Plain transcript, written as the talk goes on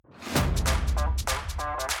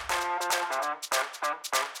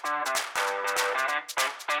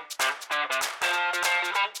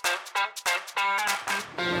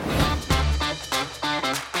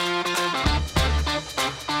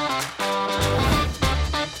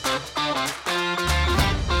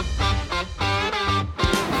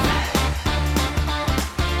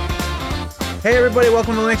Hey everybody,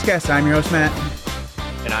 welcome to Linux Cast. I'm your host Matt.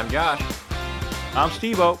 And I'm Josh. I'm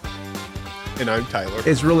Steve-O. And I'm Tyler.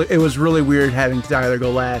 It was really weird having Tyler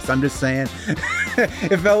go last. I'm just saying.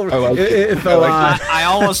 It felt odd. I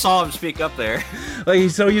almost saw him speak up there. Like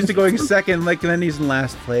he's so used to going second, like, and then he's in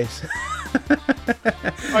last place.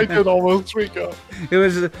 I did almost speak up.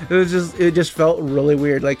 It just felt really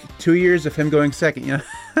weird. Like 2 years of him going second, you know.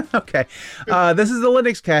 Okay. This is the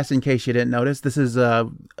Linux Cast, in case you didn't notice. This is a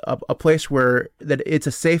place where it's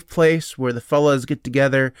a safe place where the fellas get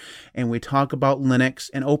together and we talk about Linux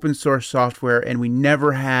and open source software, and we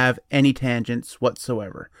never have any tangents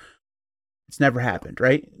whatsoever. It's never happened,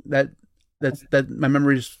 right? That my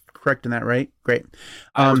memory is correct in that, right? Great.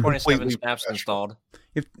 I have 27 snaps installed.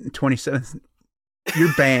 If 27,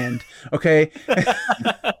 you're banned. Okay.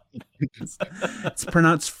 It's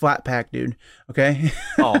pronounced flat pack, dude. Okay.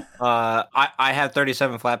 I have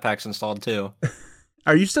 37 flat packs installed too.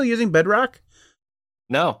 Are you still using Bedrock?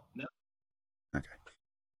 No. Okay.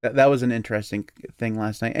 That was an interesting thing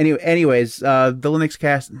last night. Anyways, the Linux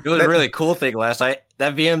Cast. It was a really cool thing last night.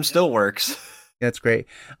 That VM still works. That's great.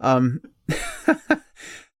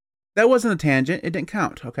 That wasn't a tangent. It didn't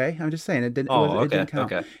count. Okay, I'm just saying it didn't. It didn't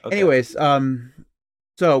count. Okay. Anyways,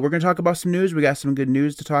 so we're gonna talk about some news. We got some good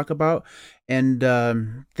news to talk about, and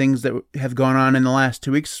things that have gone on in the last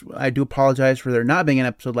 2 weeks. I do apologize for there not being an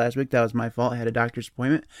episode last week. That was my fault. I had a doctor's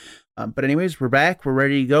appointment. But anyways, we're back. We're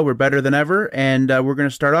ready to go. We're better than ever, and we're gonna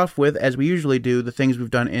start off with, as we usually do, the things we've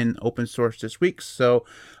done in open source this week. So,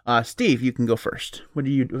 Steve, you can go first. What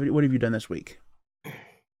have you done this week?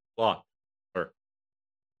 Lot.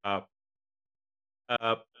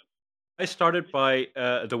 I started by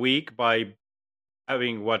the week by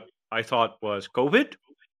having what I thought was COVID.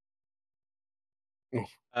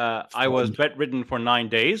 I was bedridden for 9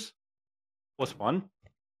 days. It was fun.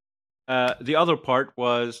 The other part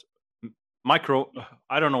was I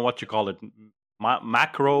don't know what you call it,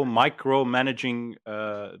 micro managing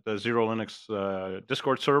the Zero Linux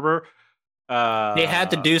Discord server. They had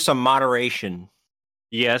to do some moderation.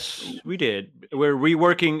 Yes, we did. We're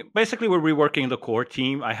reworking the core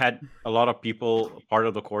team. I had a lot of people part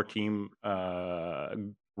of the core team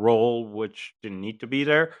role, which didn't need to be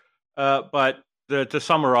there. But to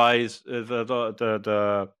summarize,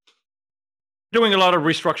 the doing a lot of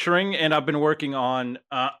restructuring, and I've been working on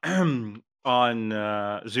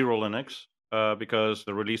Zero Linux because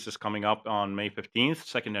the release is coming up on May 15th,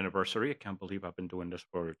 second anniversary. I can't believe I've been doing this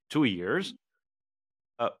for 2 years.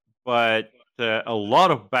 But a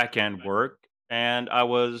lot of back-end work, and I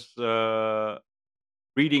was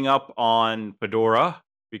reading up on Fedora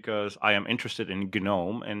because I am interested in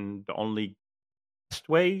GNOME, and the only best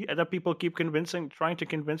way that people keep trying to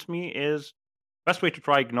convince me is best way to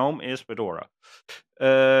try GNOME is Fedora.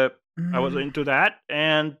 I was into that,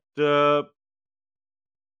 and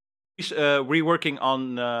reworking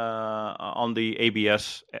on the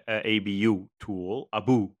ABS ABU tool,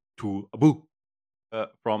 Abu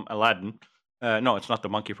from Aladdin. No, it's not the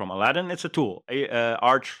monkey from Aladdin. It's a tool,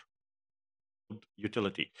 Arch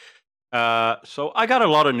utility. So I got a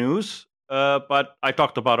lot of news, but I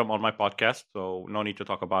talked about them on my podcast, so no need to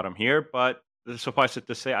talk about them here. But suffice it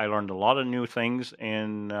to say, I learned a lot of new things.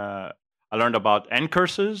 I learned about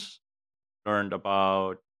ncurses, learned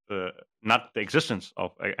about not the existence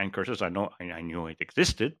of ncurses. I knew it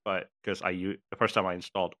existed, but because the first time I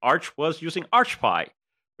installed Arch was using ArchPy,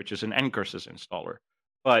 which is an ncurses installer.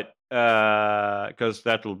 But because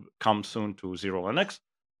that will come soon to Zero Linux.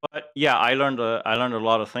 But yeah, I learned a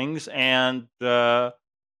lot of things, and now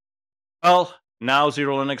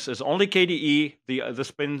Zero Linux is only KDE. The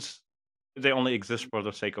spins, they only exist for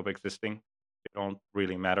the sake of existing. They don't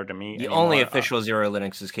really matter to me. The only official Zero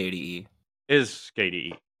Linux is KDE. Is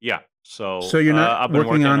KDE? Yeah. So you're not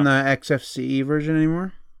working on the XFCE version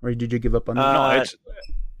anymore, or did you give up on that? No,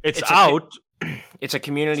 it's out. It's a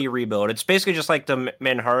community rebuild. It's basically just like the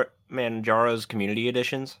Manjaro's community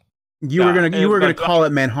editions. You were gonna call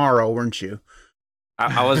it Manjaro, weren't you?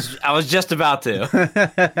 I was just about to.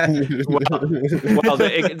 well,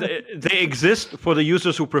 they exist for the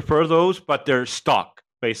users who prefer those, but they're stock.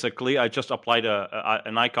 Basically, I just applied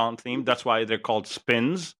an icon theme. That's why they're called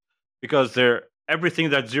spins, because they're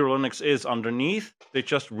everything that Zero Linux is underneath. They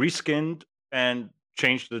just reskinned and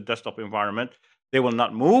changed the desktop environment. They will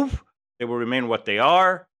not move. They will remain what they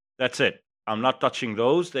are. That's it. I'm not touching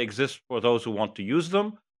those. They exist for those who want to use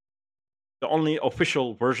them. The only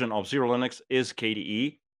official version of Zero Linux is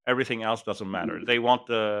KDE. Everything else doesn't matter. They want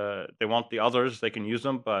the others. They can use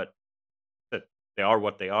them, but they are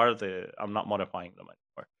what they are. I'm not modifying them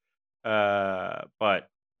anymore. But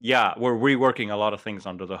yeah, we're reworking a lot of things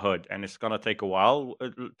under the hood, and it's gonna take a while.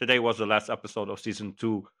 Today was the last episode of season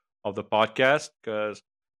 2 of the podcast because,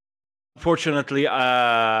 unfortunately,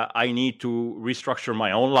 I need to restructure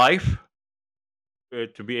my own life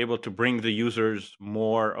to be able to bring the users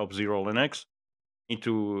more of Zero Linux. I need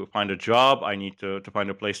to find a job. I need to find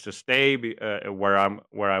a place to stay where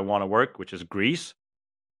I want to work, which is Greece.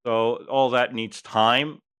 So all that needs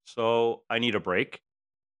time. So I need a break.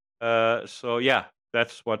 So yeah,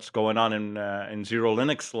 that's what's going on in Zero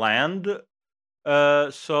Linux land.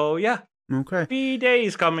 So yeah, Okay. 3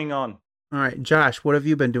 days coming on. All right, Josh, what have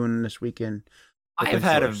you been doing this weekend? I've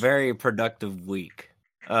had a very productive week.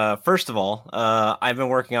 First of all, I've been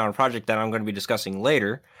working on a project that I'm going to be discussing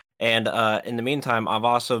later. And in the meantime, I've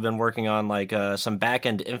also been working on like some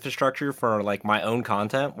back-end infrastructure for like my own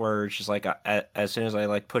content, where it's just like as soon as I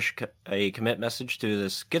like push a commit message to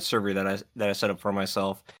this Git server that I set up for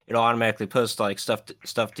myself, it'll automatically post like stuff to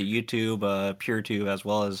YouTube, PureTube, as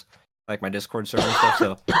well as like my Discord server and stuff.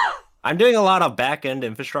 So I'm doing a lot of back-end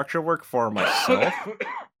infrastructure work for myself,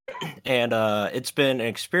 and it's been an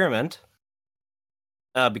experiment.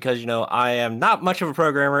 Because I am not much of a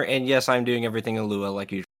programmer, and yes, I'm doing everything in Lua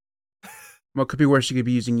like usual. Well, it could be worse. You could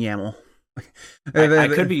be using YAML. I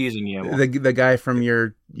could be using YAML. The guy from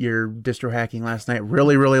your distro hacking last night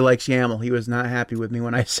really likes YAML. He was not happy with me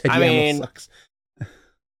when I said YAML sucks.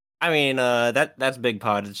 That's Big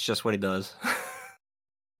Pod. It's just what he does.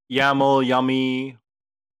 YAML, yummy,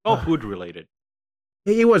 all food related.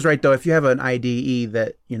 He was right though. If you have an IDE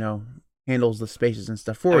that handles the spaces and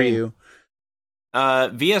stuff for you.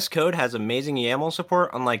 VS Code has amazing YAML support,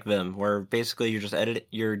 unlike Vim, where basically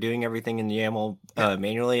you're doing everything in YAML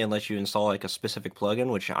manually unless you install like a specific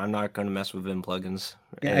plugin, which I'm not going to mess with Vim plugins.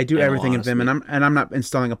 Yeah, I do everything in Vim, and I'm not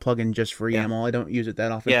installing a plugin just for YAML. I don't use it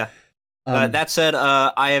that often. Yeah. That said,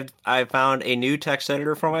 I found a new text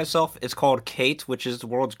editor for myself. It's called Kate, which is the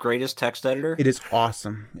world's greatest text editor. It is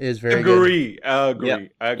awesome. It is very good. I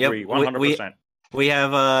agree. 100%. We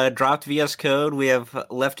have dropped VS Code. We have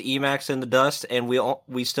left Emacs in the dust, and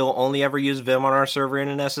we still only ever use Vim on our server in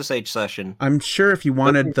an SSH session. I'm sure if you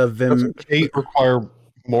wanted the Vim, doesn't Kate require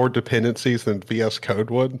more dependencies than VS Code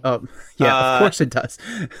would? Oh, yeah, of course it does.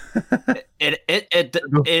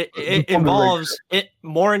 It involves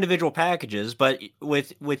more individual packages, but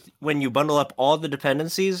with when you bundle up all the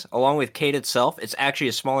dependencies along with Kate itself, it's actually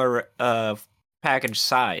a smaller package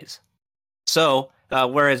size. So.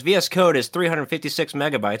 Whereas VS Code is 356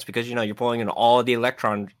 megabytes because you're pulling in all the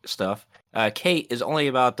Electron stuff. Kate is only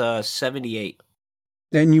about 78.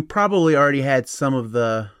 And you probably already had some of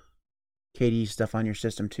the KDE stuff on your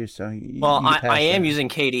system too. So I am using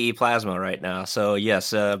KDE Plasma right now. So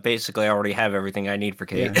yes, basically I already have everything I need for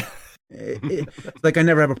Kate. Yeah. It's like I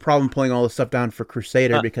never have a problem pulling all this stuff down for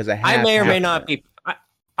Crusader because I have. I may or may not be.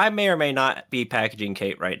 I may or may not be packaging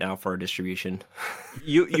Kate right now for a distribution.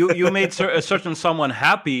 You made a certain someone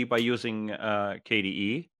happy by using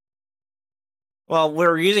KDE. Well,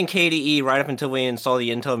 we're using KDE right up until we install the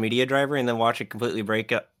Intel Media Driver and then watch it completely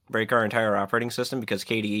break our entire operating system because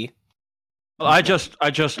KDE. Well, I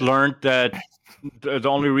just learned that the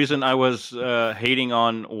only reason I was hating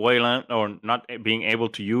on Wayland or not being able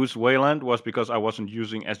to use Wayland was because I wasn't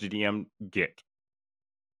using SDDM Git.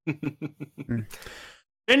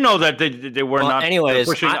 Didn't know that they were not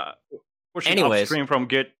pushing upstream from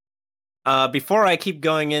Git. Before I keep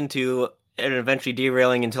going into and eventually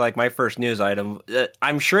derailing into like my first news item,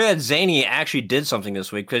 I'm sure that Zany actually did something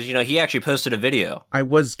this week because he actually posted a video. I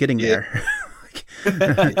was getting there.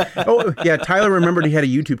 Oh yeah, Tyler remembered he had a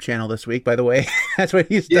YouTube channel this week. By the way, that's what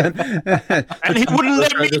he's done. And he wouldn't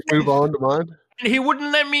let me just move on to mine. And he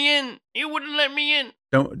wouldn't let me in. He wouldn't let me in.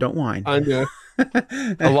 Don't whine. I know.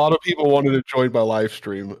 A lot of people wanted to join my live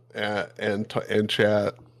stream and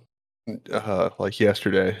chat like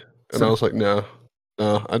yesterday, and I was like, no,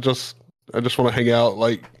 I just want to hang out,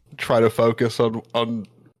 like try to focus on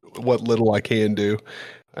what little I can do.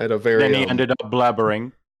 I had a very. Then he ended up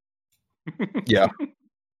blabbering. Yeah.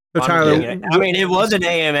 So Tyler, it was an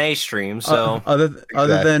AMA stream. So other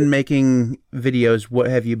than making videos, what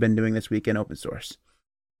have you been doing this week in open source?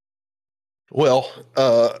 Well,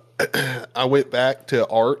 I went back to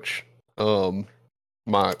Arch,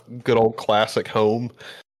 my good old classic home.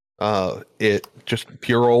 It just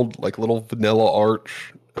pure old, like little vanilla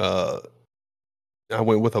Arch. I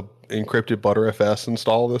went with a encrypted Btrfs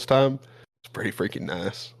install this time. It's pretty freaking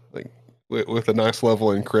nice. Like with a nice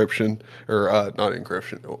level of encryption, or not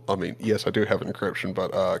encryption. I mean, yes, I do have encryption,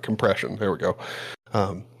 but compression. There we go.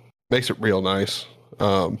 Makes it real nice.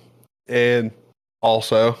 And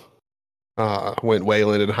also. Went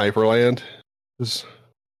Wayland and Hyperland.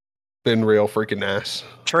 been real freaking nice.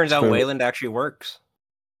 Turns It's out been- Wayland actually works.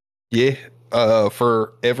 Yeah,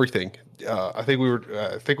 for everything. I think we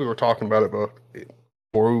were talking about it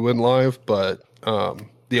before we went live, but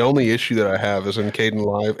the only issue that I have is in Caden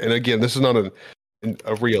Live, and again, this is not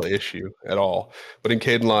a real issue at all, but in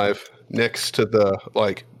Caden Live, next to the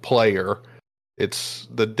like player, it's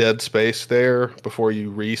the dead space there before you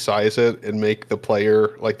resize it and make the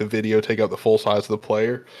player, like the video, take up the full size of the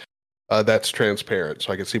player. That's transparent,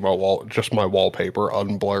 so I can see my wallpaper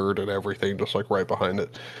unblurred and everything, just like right behind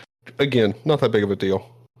it. Again, not that big of a deal.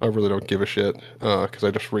 I really don't give a shit because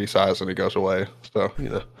I just resize and it goes away. So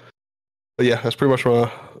but yeah, that's pretty much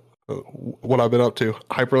what I've been up to.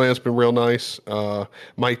 Hyperland's been real nice.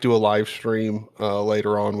 Might do a live stream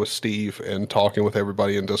later on with Steve and talking with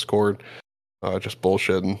everybody in Discord. Just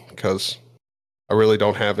bullshitting because I really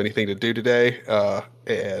don't have anything to do today.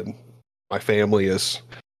 And my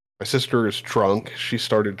sister is drunk. She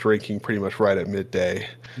started drinking pretty much right at midday.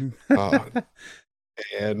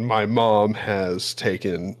 And my mom has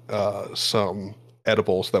taken some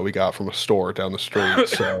edibles that we got from a store down the street.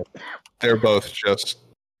 So they're both just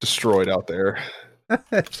destroyed out there.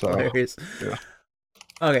 That's So, hilarious. yeah.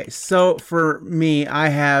 Okay, so for me, I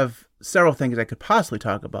have several things I could possibly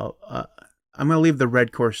talk about. I'm going to leave the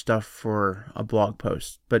Red Core stuff for a blog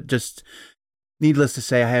post, but just needless to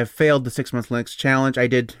say, I have failed the 6-month Linux challenge. I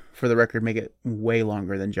did, for the record, make it way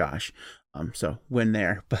longer than Josh. So win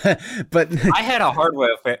there, but I had a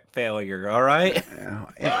hardware failure. All right,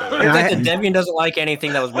 and Debian doesn't like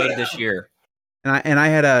anything that was made this year, and I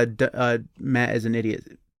had a Matt is an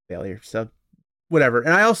idiot failure. So whatever.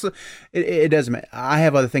 And I also it doesn't matter. I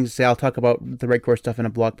have other things to say. I'll talk about the Red Core stuff in a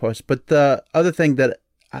blog post. But the other thing that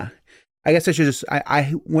I guess I should just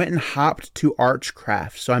I went and hopped to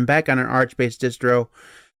Archcraft, so I'm back on an Arch based distro.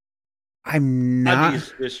 I'm not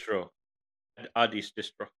Adi's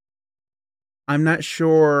distro. I'm not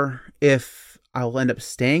sure if I'll end up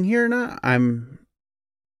staying here or not. I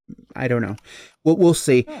don't know. We'll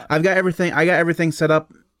see. I got everything set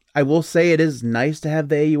up. I will say it is nice to have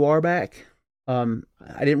the AUR back. I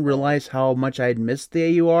didn't realize how much I had missed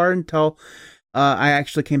the AUR until I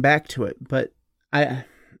actually came back to it. But I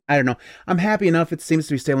don't know. I'm happy enough. It seems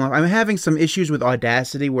to be stable enough. I'm having some issues with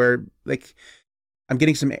Audacity where like I'm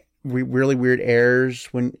getting some really weird errors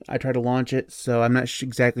when I try to launch it, so I'm not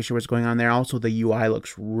exactly sure what's going on there. Also, the UI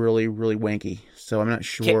looks really wanky, so I'm not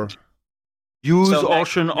sure. Use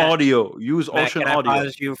Ocean Audio. Use Matt, Ocean can I Audio.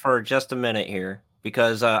 pause you for just a minute here?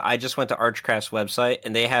 Because I just went to Archcraft's website,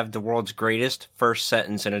 and they have the world's greatest first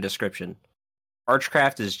sentence in a description.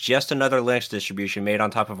 Archcraft is just another Linux distribution made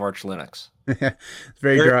on top of Arch Linux. It's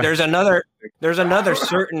very dry. There's another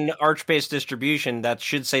certain Arch-based distribution that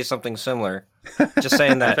should say something similar. Just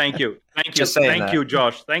saying that. Thank you, Just saying thank that. you,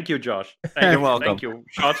 Josh. Thank you, Josh. You're welcome. Thank you.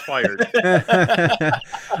 Shots fired.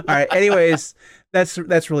 All right. Anyways, that's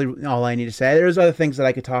really all I need to say. There's other things that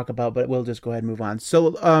I could talk about, but we'll just go ahead and move on.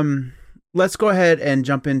 So, let's go ahead and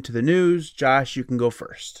jump into the news. Josh, you can go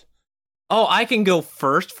first. Oh, I can go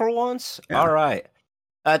first for once? Yeah. All right.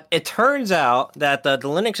 It turns out that the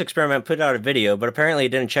Linux Experiment put out a video, but apparently he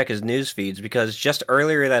didn't check his news feeds because just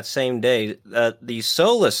earlier that same day, the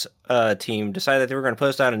Solus team decided that they were going to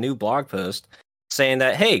post out a new blog post saying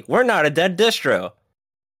that, hey, we're not a dead distro.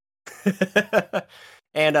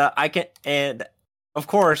 And of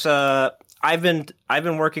course, I've been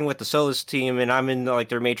working with the Solus team, and I'm in like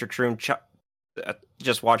their matrix room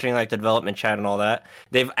just watching like the development chat and all that.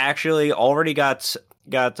 They've actually already got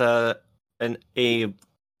a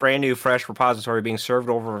brand new fresh repository being served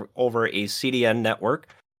over a CDN network.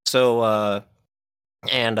 So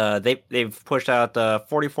they've pushed out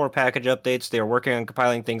 44 package updates. They are working on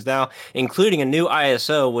compiling things now, including a new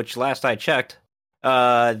ISO, which last I checked,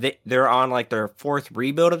 they're on like their 4th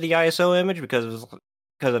rebuild of the ISO image because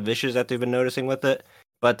of issues that they've been noticing with it.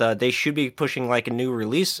 But they should be pushing like a new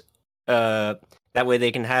release. That way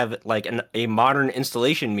they can have like a modern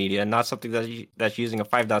installation media, not something that's using a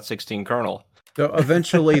 5.16 kernel. So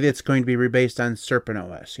eventually it's going to be rebased on Serpent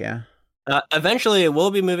OS, yeah? Eventually it will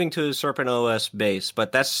be moving to a Serpent OS base,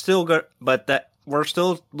 but that's still good. But that we're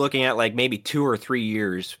still looking at like maybe 2 or 3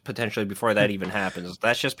 years potentially before that even happens.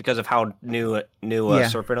 That's just because of how new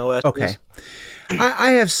Serpent OS is.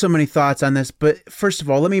 I have so many thoughts on this, but first of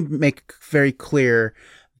all, let me make very clear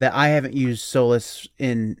that I haven't used Solus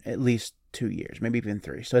in at least 2 years, maybe even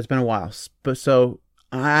 3. So it's been a while. But so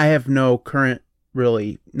I have no current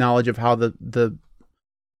really knowledge of how the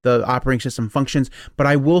operating system functions. But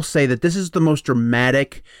I will say that this is the most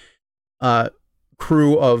dramatic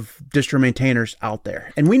crew of distro maintainers out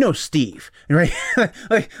there, and we know Steve, right?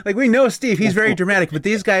 like we know Steve. He's very dramatic, but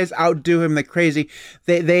these guys outdo him like crazy.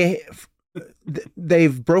 They've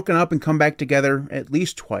broken up and come back together at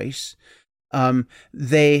least twice.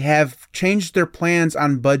 They have changed their plans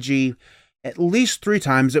on Budgie at least 3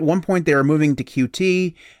 times. At one point, they were moving to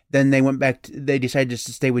Qt. Then they went back. They decided just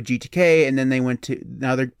to stay with GTK, and then they went to.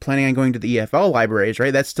 Now they're planning on going to the EFL libraries,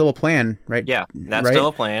 right? That's still a plan, right? Yeah, that's right? still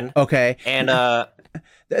a plan. Okay. And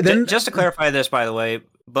then just to clarify this, by the way,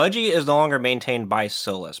 Budgie is no longer maintained by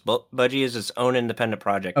Solus. Budgie is its own independent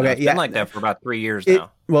project. Okay, It's been like that for about 3 years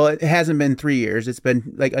now. Well, it hasn't been 3 years. It's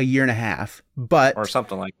been like a year and a half, but or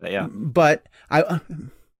something like that. Yeah. But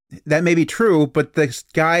that may be true. But this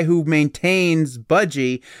guy who maintains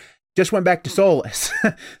Budgie just went back to Solus,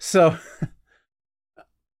 so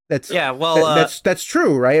that's that's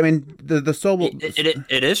true, right? I mean, the Solus.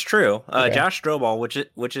 It is true. Okay. Josh Strobel,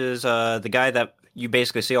 which is the guy that you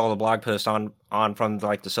basically see all the blog posts on from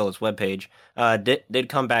like the Solus webpage, did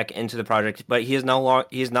come back into the project, but he's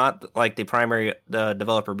not like the primary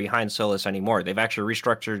developer behind Solus anymore. They've actually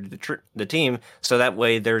restructured the team so that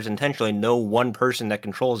way there's intentionally no one person that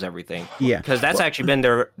controls everything. Yeah, because that's actually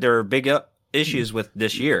been their big issues with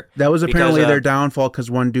this year. That was apparently their downfall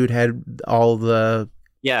because one dude had all the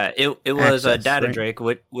it was Data right? Drake,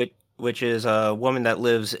 which is a woman that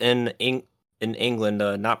lives in England,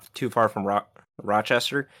 not too far from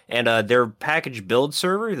Rochester, and their package build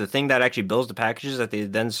server, the thing that actually builds the packages that they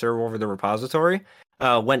then serve over the repository,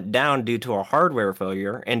 went down due to a hardware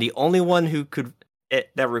failure, and the only one who could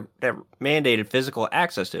that mandated physical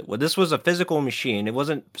access to it. Well, this was a physical machine. It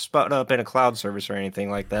wasn't spun up in a cloud service or anything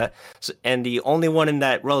like that. So, and the only one in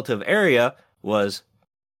that relative area was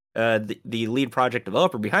the lead project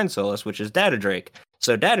developer behind Solus, which is Data Drake.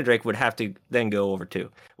 So Data Drake would have to then go over too.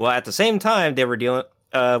 Well, at the same time, they were dealing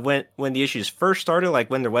when the issues first started, like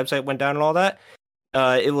when their website went down and all that.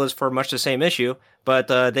 It was for much the same issue, but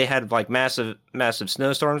they had like massive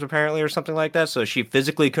snowstorms apparently or something like that. So she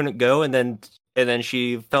physically couldn't go, and then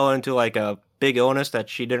she fell into like a big illness that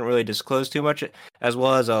she didn't really disclose too much, as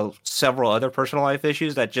well as several other personal life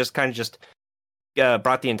issues that just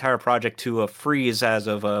brought the entire project to a freeze as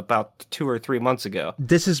of about 2 or 3 months ago.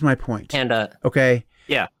 This is my point. And okay,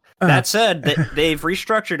 yeah. That said, they've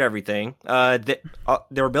restructured everything.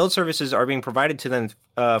 Their build services are being provided to them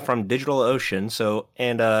from DigitalOcean. So,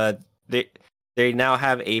 and they now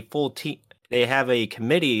have a full team. They have a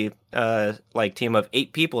committee, team of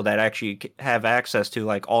 8 people that actually have access to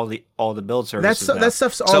like all the build services. That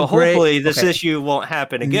stuff's all so great. Hopefully this issue won't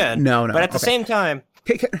happen again. No. But at the same time,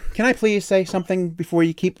 can I please say something before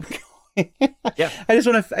you keep? Yeah. I just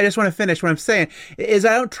want to finish. What I'm saying is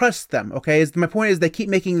I don't trust them. Okay, my point is they keep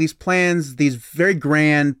making these plans, these very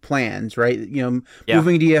grand plans, right?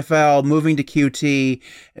 Moving to EFL, moving to Qt.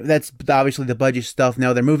 That's obviously the budget stuff.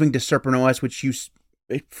 Now they're moving to Serpent OS, which you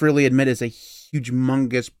freely admit is a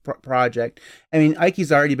humongous project. I mean,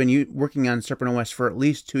 Ike's already been working on Serpent OS for at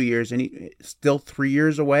least 2 years, and he's still 3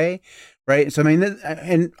 years away. Right. So, I mean,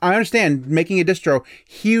 and I understand making a distro,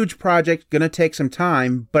 huge project, going to take some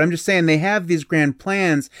time, but I'm just saying they have these grand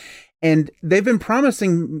plans and they've been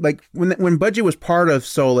promising, like when Budgie was part of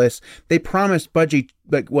Solus, they promised Budgie,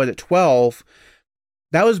 like, was it 12?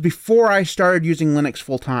 That was before I started using Linux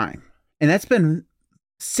full time. And that's been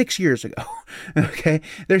 6 years ago. Okay.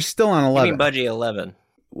 They're still on 11. You mean Budgie 11?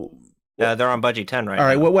 They're on Budgie 10 right now. All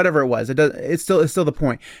right, whatever it was, it's still the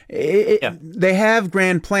point. They have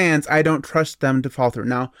grand plans. I don't trust them to fall through.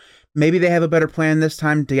 Now, maybe they have a better plan this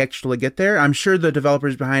time to actually get there. I'm sure the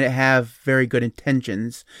developers behind it have very good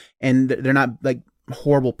intentions, and they're not like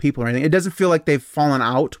horrible people or anything. It doesn't feel like they've fallen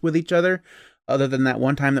out with each other, other than that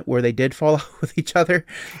one time where they did fall out with each other,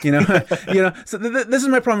 So this is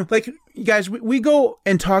my problem. Like, you guys, we go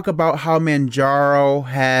and talk about how Manjaro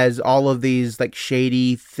has all of these like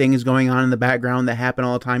shady things going on in the background that happen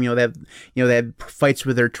all the time. They have fights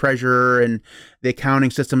with their treasurer, and the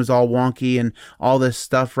accounting system is all wonky and all this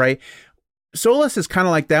stuff, right? Solus is kind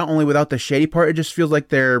of like that, only without the shady part. It just feels like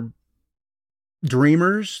they're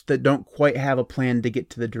dreamers that don't quite have a plan to get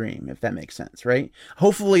to the dream, if that makes sense, right?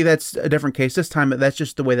 Hopefully that's a different case this time, but that's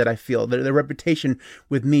just the way that I feel. The reputation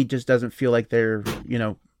with me just doesn't feel like they're,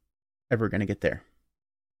 ever going to get there.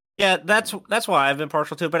 Yeah, that's why I've been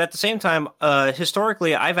partial to it. But at the same time,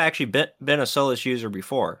 historically, I've actually been a Solus user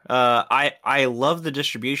before. I love the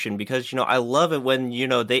distribution because, I love it when,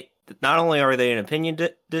 they not only are they an opinion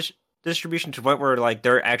distribution to the point where like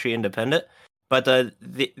they're actually independent, but the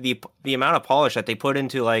amount of polish that they put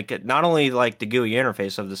into like not only like the GUI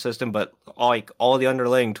interface of the system, but all the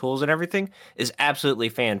underlying tools and everything is absolutely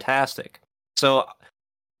fantastic. So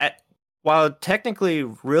while technically,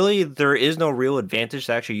 really, there is no real advantage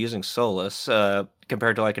to actually using Solus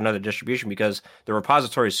compared to like another distribution because the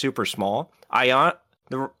repository is super small.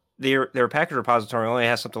 Their package repository only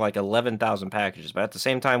has something like 11,000 packages, but at the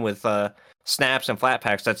same time, with snaps and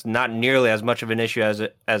flatpaks, that's not nearly as much of an issue as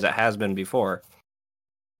it has been before.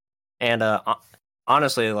 And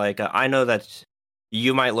honestly, like I know that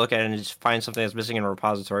you might look at it and just find something that's missing in a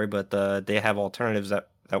repository, but they have alternatives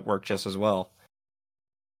that work just as well.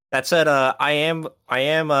 That said, I am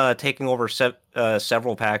taking over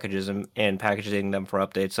several packages and packaging them for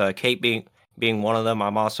updates. Kate being one of them.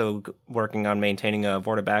 I'm also working on maintaining a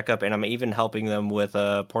Vorta backup, and I'm even helping them with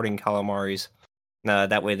porting Calamaris.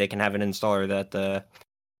 That way, they can have an installer that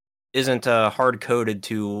isn't hard coded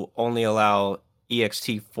to only allow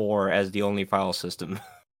ext4 as the only file system.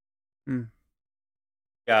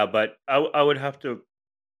 Yeah, but I would have to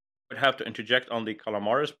interject on the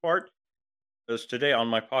Calamaris part. Because today on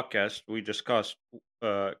my podcast, we discussed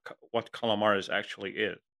what Calamaris actually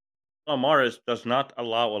is. Calamaris does not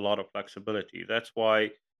allow a lot of flexibility. That's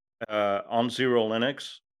why on Zero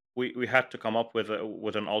Linux, we had to come up with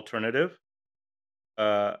an alternative.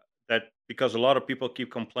 That because a lot of people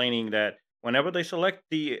keep complaining that whenever they select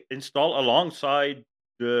the install alongside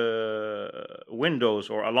the Windows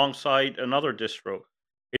or alongside another distro,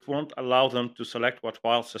 it won't allow them to select what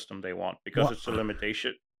file system they want because it's a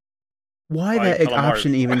limitation. Why that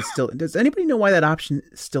option even still? Does anybody know why that option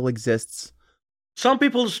still exists? Some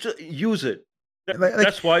people still use it.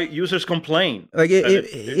 That's why users complain. Like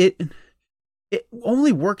it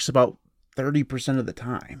only works about 30% of the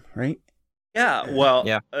time, right? Yeah. Well,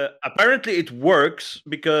 apparently it works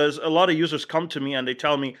because a lot of users come to me and they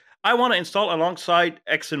tell me, I want to install alongside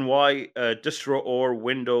X and Y distro or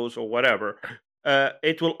Windows or whatever.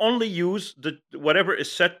 It will only use whatever is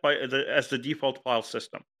set as the default file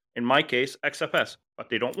system. In my case, XFS, but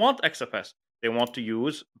they don't want XFS. They want to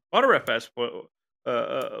use ButterFS for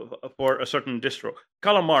a certain distro.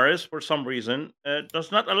 Calamaris, for some reason,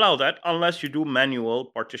 does not allow that unless you do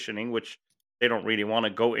manual partitioning, which they don't really want to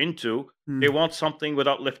go into. They want something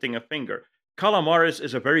without lifting a finger. Calamaris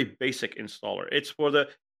is a very basic installer. It's for the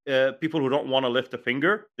people who don't want to lift a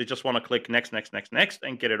finger. They just want to click next, next, next, next,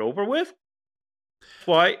 and get it over with. That's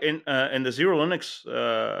why in the Zero Linux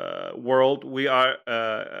world we are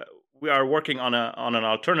working on an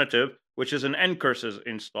alternative, which is an ncurses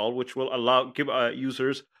install, which will give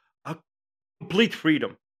users a complete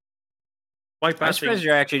freedom. I'm surprised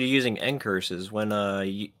you're actually using ncurses when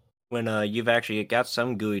you've actually got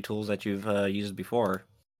some GUI tools that you've used before.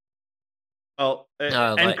 Well,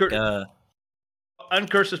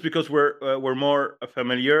 ncurses because we're more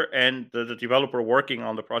familiar, and the developer working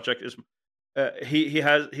on the project is.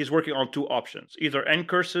 He's working on two options: either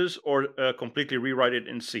ncurses or completely rewrite it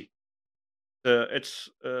in C. It's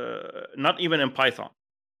not even in Python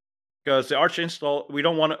because the Arch install we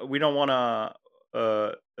don't want to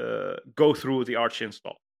go through the Arch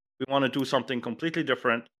install. We want to do something completely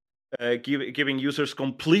different, giving users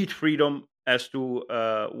complete freedom as to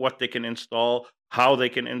what they can install, how they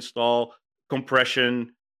can install,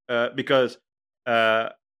 compression, because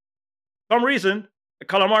some reason.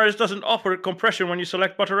 Calamaris doesn't offer compression when you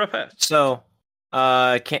select ButterFS. So,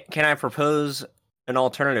 can I propose an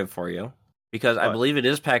alternative for you? Because I believe it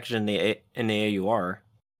is packaged in the AUR.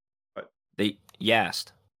 What? The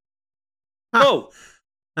Yast. Oh,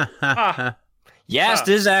 Yast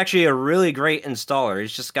is actually a really great installer.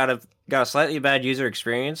 It's just got a slightly bad user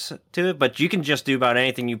experience to it, but you can just do about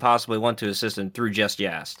anything you possibly want to a system through just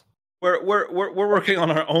Yast. We're working on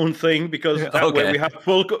our own thing because that way we have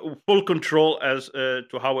full control as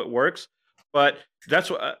to how it works. But that's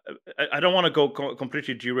what I don't want to go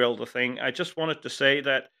completely derail the thing. I just wanted to say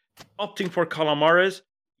that opting for Calamaris,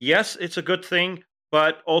 yes, it's a good thing,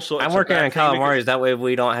 but also I'm working on Calamaris. That way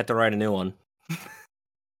we don't have to write a new one.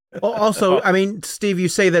 Well, also, I mean, Steve, you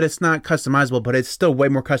say that it's not customizable, but it's still way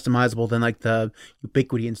more customizable than like the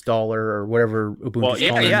Ubiquity installer or whatever Ubuntu.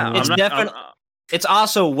 It's It's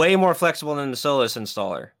also way more flexible than the Solus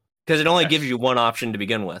installer because it only gives you one option to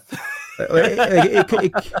begin with. If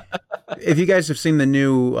you guys have seen the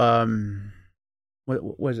new,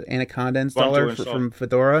 what was it, Anaconda installer from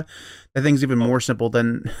Fedora, that thing's even more simple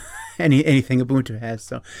than anything Ubuntu has.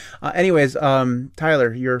 So, anyways,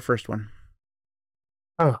 Tyler, your first one.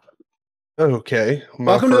 Oh, okay.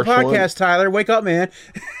 Welcome to the podcast, Tyler. Wake up, man.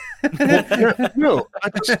 No,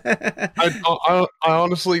 I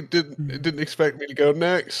honestly didn't expect me to go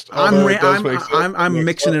next. I'm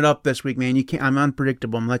mixing it up this week, man. You can't. I'm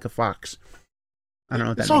unpredictable. I'm like a fox. I don't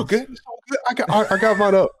know what that means. Good. It's all good. I got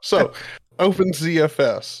mine up. So,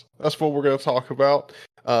 OpenZFS. That's what we're going to talk about.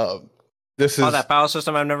 This is that file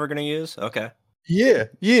system I'm never going to use? Okay. yeah.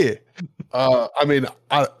 I mean,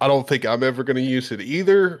 I don't think I'm ever going to use it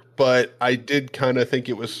either, but I did kind of think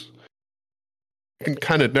it was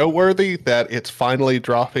kind of noteworthy that it's finally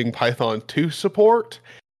dropping Python 2 support,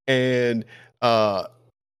 and uh,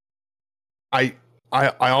 I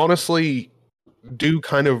honestly do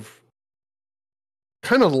kind of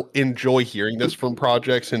enjoy hearing this from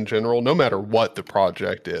projects in general, no matter what the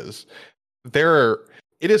project is.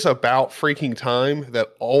 It is about freaking time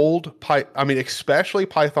that I mean, especially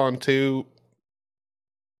Python 2,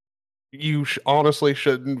 you honestly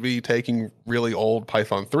shouldn't be taking really old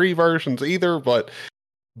Python 3 versions either, but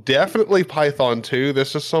definitely Python 2.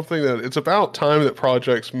 This is something that it's about time that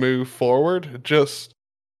projects move forward. Just,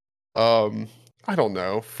 I don't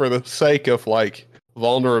know, for the sake of like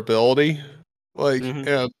vulnerability, like,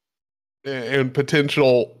 and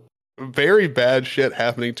potential very bad shit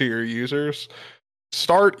happening to your users.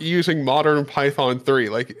 Start using modern Python 3.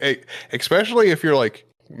 Like, especially if you're like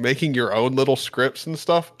making your own little scripts and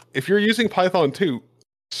stuff. If you're using Python 2,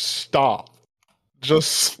 stop.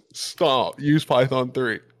 Just stop. Use Python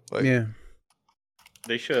 3. Like, Yeah.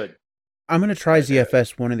 They should. I'm going to try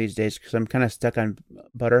ZFS one of these days because I'm kind of stuck on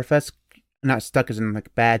Butterfs. Not stuck as in like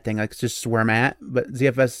a bad thing, like it's just where I'm at. But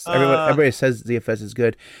ZFS, everybody says ZFS is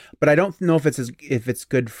good, but I don't know if it's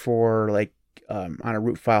good for like on a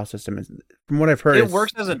root file system. From what I've heard, it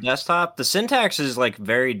works as a desktop. The syntax is like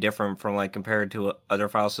very different from like compared to other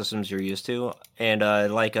file systems you're used to, and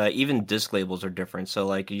even disk labels are different. So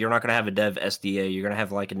like you're not gonna have a dev SDA. You're gonna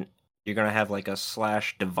have like a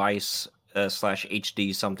slash device slash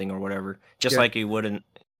HD something or whatever, just like you wouldn't,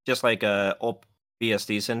 just like old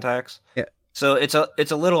BSD syntax. Yeah. So it's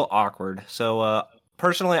a little awkward. So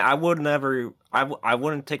personally, I wouldn't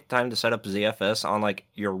take the time to set up ZFS on like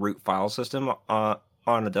your root file system on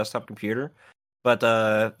a desktop computer. But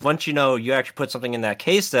once you actually put something in that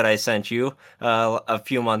case that I sent you a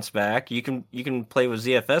few months back, you can play with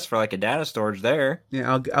ZFS for like a data storage there.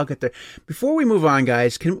 Yeah, I'll get there. Before we move on,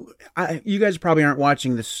 guys, you guys probably aren't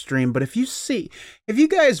watching this stream, but if you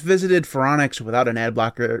guys visited Phoronix without an ad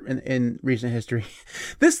blocker in recent history,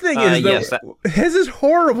 this thing is this is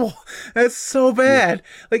horrible. That's so bad.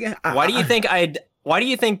 Like, why do you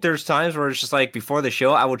think there's times where it's just like before the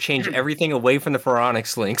show I will change everything away from the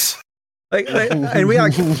Phoronix links? And we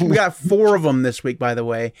got 4 of them this week, by the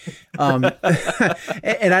way. And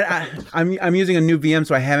I'm using a new VM,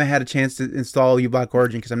 so I haven't had a chance to install uBlock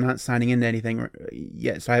Origin because I'm not signing into anything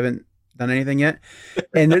yet. So I haven't done anything yet.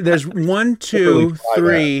 And there's 1, 2,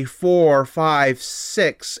 3, 4, 5,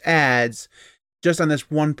 6 ads just on this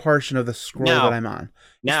one portion of the scroll that I'm on.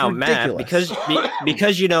 Now, Matt, because we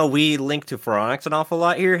link to Phoronix an awful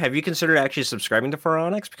lot here, have you considered actually subscribing to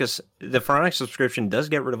Phoronix? Because the Phoronix subscription does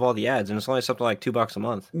get rid of all the ads, and it's only something like $2 a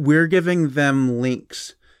month. We're giving them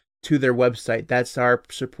links to their website. That's our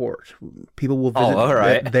support. People will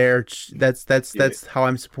visit there. That's how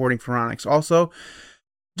I'm supporting Phoronix. Also,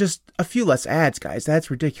 just a few less ads, guys.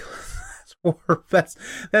 That's ridiculous.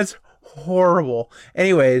 That's horrible.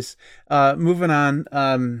 Anyways, moving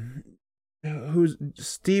on. Who's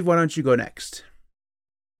Steve? Why don't you go next?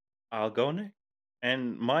 I'll go next.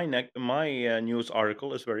 And my news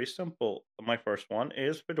article is very simple. My first one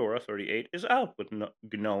is Fedora 38 is out with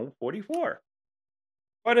GNOME 44.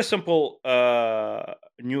 Quite a simple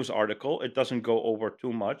news article. It doesn't go over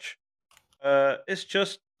too much. It's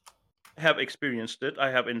just have experienced it. I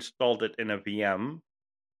have installed it in a VM.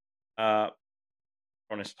 I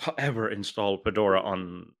don't ever install Fedora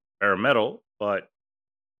on bare metal, but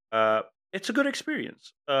it's a good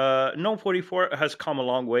experience. GNOME 44 has come a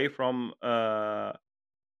long way from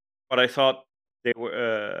what I thought they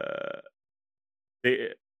were.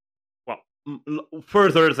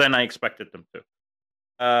 Further than I expected them to,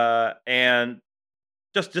 and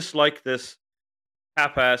just dislike this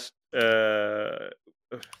half-assed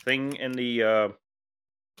thing in the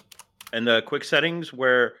quick settings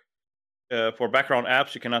where for background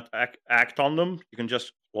apps you cannot act on them. You can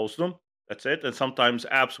just close them. That's it. And sometimes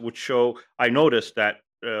apps would show. I noticed that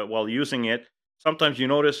while using it, sometimes you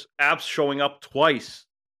notice apps showing up twice,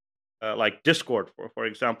 like Discord, for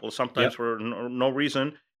example. Sometimes for no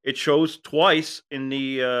reason, it shows twice in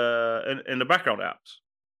the background apps.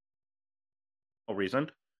 No reason.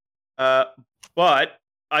 But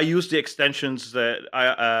I used the extensions that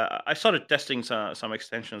I started testing some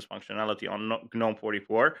extensions functionality on GNOME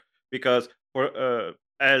 44 because for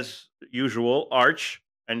as usual, Arch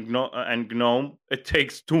and GNOME, it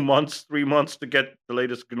takes 2 months, 3 months to get the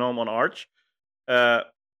latest GNOME on Arch.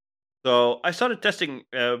 So I started testing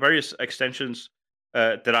various extensions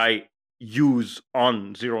that I use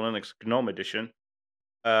on Zero Linux GNOME Edition.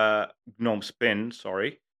 GNOME Spin,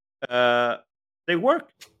 sorry, they work.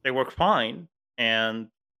 They work fine. And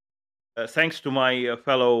thanks to my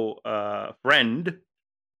fellow friend,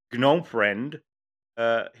 GNOME friend,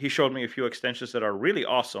 he showed me a few extensions that are really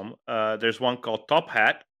awesome. There's one called Top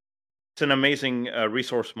Hat. It's an amazing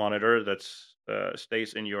resource monitor that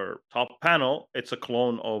stays in your top panel. It's a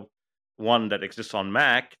clone of one that exists on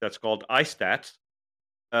Mac that's called iStats.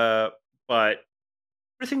 But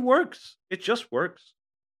everything works. It just works.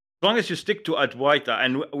 As long as you stick to Advaita.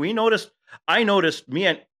 And I noticed,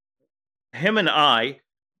 him and I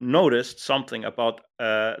noticed something about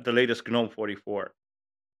the latest GNOME 44.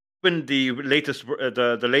 Even the latest,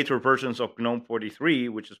 the later versions of GNOME 43,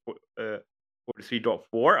 which is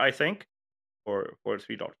 43.4, I think, or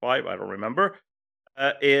 43.5, I don't remember,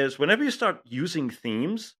 is whenever you start using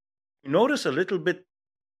themes, you notice a little bit.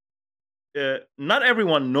 Not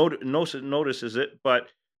everyone notices it, but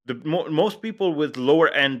most people with lower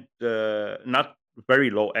end, not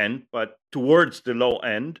very low end, but towards the low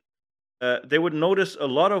end, they would notice a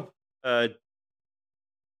lot of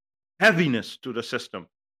heaviness to the system.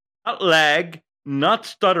 Not lag, not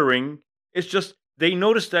stuttering. It's just they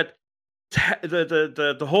notice that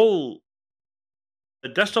the whole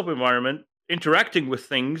desktop environment interacting with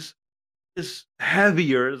things is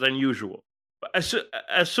heavier than usual. As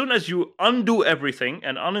soon as you undo everything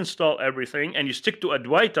and uninstall everything and you stick to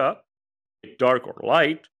Advaita, dark or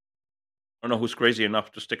light, I don't know who's crazy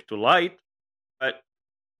enough to stick to light, but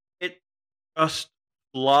it just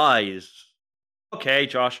flies. Okay,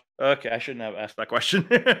 Josh. Okay, I shouldn't have asked that question.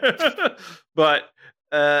 But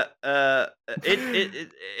it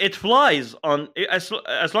flies on as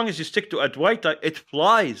long as you stick to Advaita, it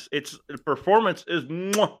flies. Its performance is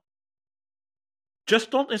mwah.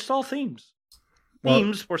 Just don't install themes.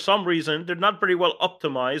 Themes, for some reason, they're not very well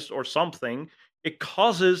optimized or something. It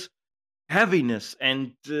causes heaviness,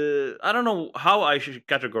 and I don't know how I should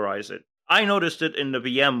categorize it. I noticed it in the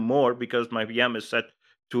VM more because my VM is set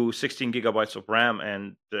to 16 gigabytes of RAM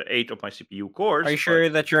and 8 of my CPU cores. Are you sure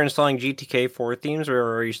that you're installing GTK4 themes,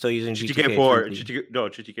 or are you still using GTK4?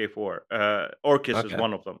 GTK4. Orchis is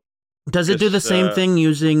one of them. Does it do the same thing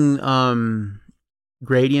using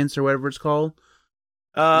gradients or whatever it's called?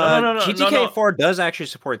 No. GTK4 does actually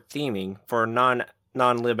support theming for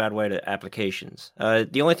non-libadwaita applications.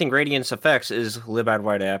 The only thing gradients affects is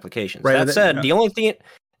libadwaita applications. Right, that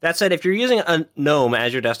said, if you're using a GNOME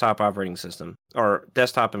as your desktop operating system or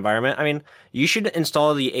desktop environment, I mean, you should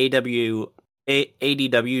install the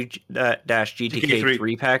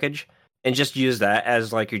ADW-GTK3 package and just use that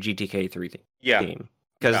as like your GTK3 theme.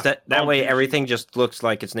 Because that way everything just looks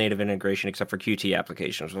like it's native integration except for Qt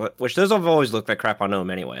applications, which those have always looked like crap on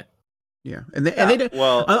GNOME anyway. Yeah, and they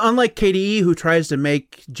unlike KDE, who tries to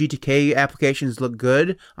make GTK applications look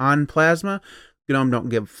good on Plasma, GNOME don't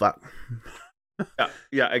give a fuck.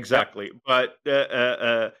 Yeah, exactly. But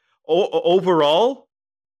overall,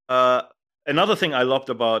 another thing I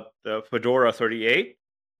loved about Fedora 38,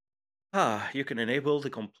 you can enable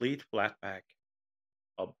the complete Flatpak.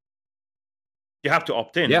 You have to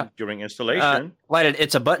opt in during installation.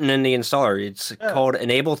 It's a button in the installer. It's called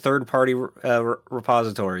Enable Third-Party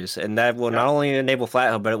Repositories, and that will not only enable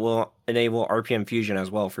FlatHub, but it will enable RPM Fusion as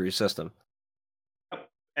well for your system.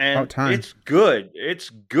 And it's good. It's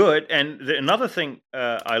good. And another thing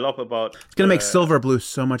I love about... It's going to make Silverblue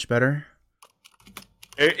so much better.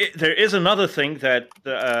 There is another thing that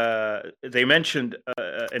they mentioned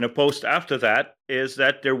in a post after that, is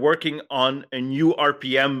that they're working on a new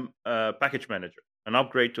RPM package manager, an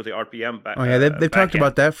upgrade to the RPM package. They've talked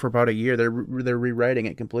about that for about a year. They're rewriting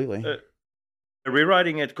it completely. They're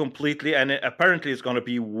rewriting it completely, and apparently it's going to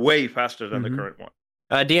be way faster than the current one.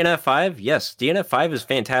 DNF5, yes. DNF5 is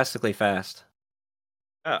fantastically fast.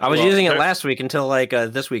 I was using it last week until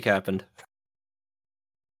this week happened.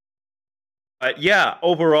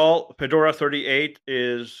 Overall, Fedora 38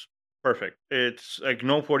 is perfect. It's like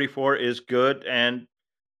GNOME 44 is good, and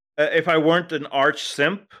if I weren't an Arch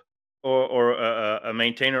simp or a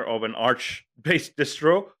maintainer of an Arch-based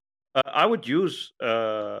distro, I would use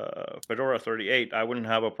Fedora 38. I wouldn't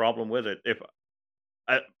have a problem with it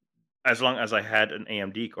as long as I had an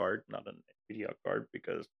AMD card, not an NVIDIA card,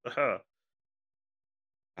 because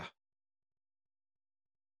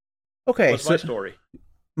okay, what's my story?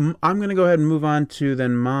 I'm going to go ahead and move on to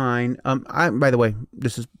then mine. By the way,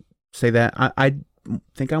 I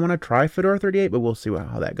think I want to try Fedora 38, but we'll see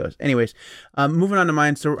how that goes. Anyways, moving on to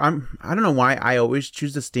mine. So I don't know why I always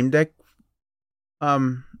choose the Steam Deck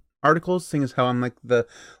articles, seeing as how I'm like the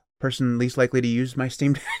person least likely to use my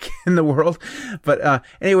Steam Deck in the world. But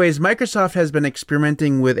anyways, Microsoft has been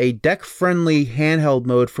experimenting with a deck-friendly handheld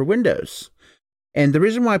mode for Windows. And the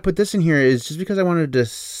reason why I put this in here is just because I wanted to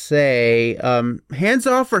say, hands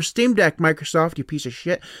off our Steam Deck, Microsoft, you piece of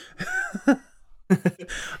shit.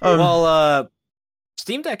 Well,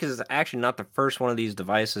 Steam Deck is actually not the first one of these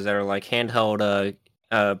devices that are like handheld,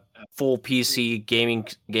 full PC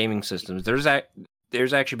gaming systems.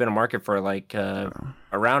 There's actually been a market for like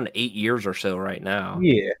around 8 years or so right now.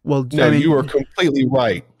 Yeah. Well, No, I mean, you are completely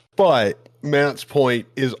right. But Matt's point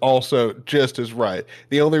is also just as right.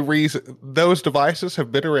 The only reason those devices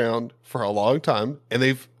have been around for a long time, and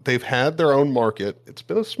they've had their own market. It's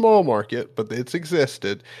been a small market, but it's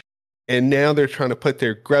existed. And now they're trying to put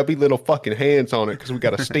their grubby little fucking hands on it because we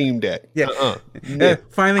got a Steam Deck. Yeah. No.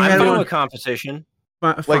 Finally I'm had fine one. with competition.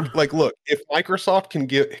 Like, look, if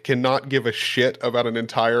Microsoft cannot give a shit about an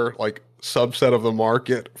entire like subset of the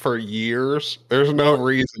market for years, there's no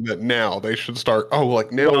reason that now they should start. Oh,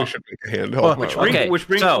 like now we should make a handheld. Which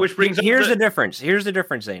brings up here's the difference. Here's the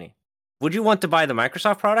difference, Zany. Would you want to buy the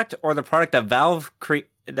Microsoft product or the product that Valve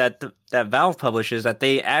that Valve publishes that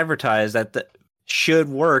they advertise that should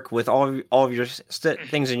work with all of your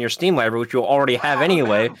things in your Steam library, which you'll already have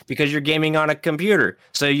anyway because you're gaming on a computer.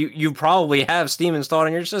 So you probably have Steam installed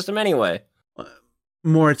on your system anyway.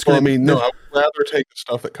 It's gonna. I mean, no, I would rather take the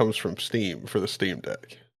stuff that comes from Steam for the Steam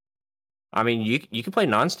Deck. I mean, you can play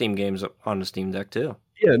non-Steam games on the Steam Deck too.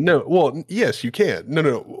 Yeah, no. Well, yes, you can.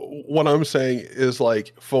 No. What I'm saying is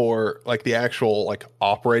like for like the actual like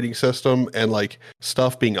operating system and like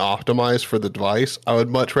stuff being optimized for the device, I would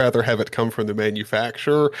much rather have it come from the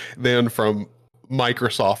manufacturer than from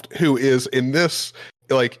Microsoft, who is in this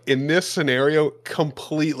scenario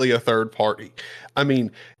completely a third party. I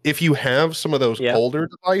mean, if you have some of those older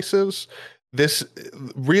devices, this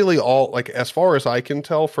really all like as far as I can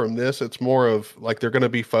tell from this, it's more of like they're going to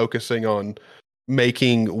be focusing on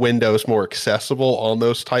making Windows more accessible on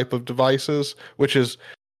those type of devices, which is,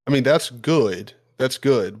 I mean, that's good,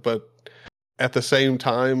 but at the same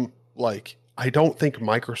time, like, I don't think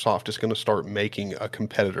Microsoft is going to start making a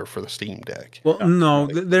competitor for the Steam Deck. Well, no,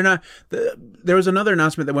 they're not. There was another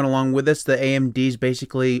announcement that went along with this. The AMD's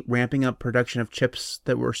basically ramping up production of chips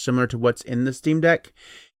that were similar to what's in the Steam Deck,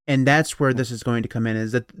 and that's where this is going to come in.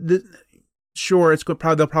 Is that sure,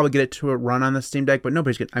 they'll probably get it to a run on the Steam Deck, but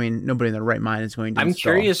nobody in their right mind is going to. I'm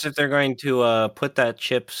curious if they're going to put that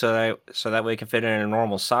chip so that way it can fit in a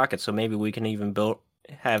normal socket. So maybe we can even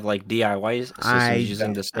have like DIY systems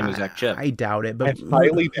using the same exact chip. I doubt it, but I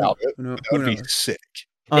highly doubt it. That would be sick.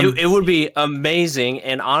 It would be amazing,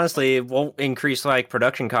 and honestly, it won't increase like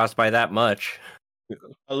production costs by that much.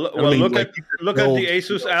 Look at the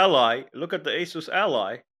Asus Ally. Look at the Asus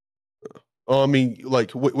Ally. I mean,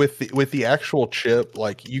 like with the actual chip,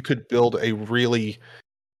 like you could build a really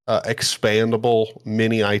expandable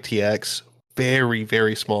mini ITX, very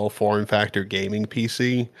very small form factor gaming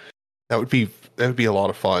PC. That would be a lot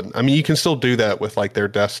of fun. I mean, you can still do that with like their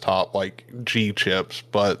desktop like G chips,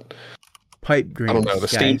 but pipe dreams. I don't know. The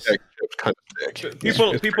Steam Deck chip's kind of thick.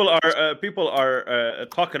 People are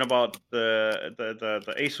talking about the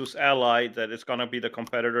Asus Ally that it's gonna be the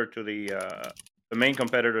competitor to the main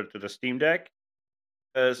competitor to the Steam Deck,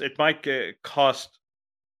 as it might cost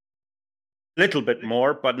a little bit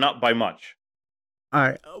more, but not by much. All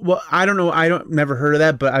right. Well, I don't know. Never heard of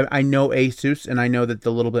that, but I know Asus, and I know that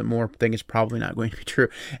the little bit more thing is probably not going to be true.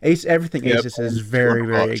 Everything Asus is very,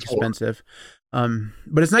 very expensive. But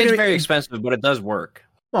it's not. It's very expensive, but it does work.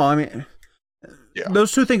 Well, I mean,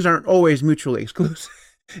 those two things aren't always mutually exclusive.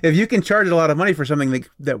 If you can charge a lot of money for something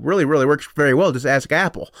that really, really works very well, just ask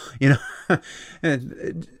Apple. You know,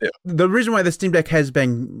 The reason why the Steam Deck has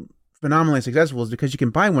been phenomenally successful is because you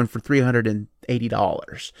can buy one for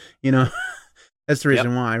 $380. You know. That's the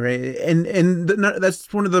reason why, right? And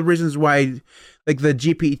that's one of the reasons why, like the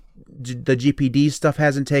GPD stuff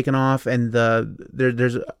hasn't taken off, and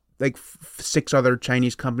there's like 6 other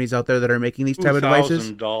Chinese companies out there that are making these type of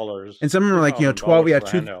devices. $2,000. And some of them are like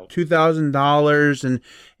 $2,000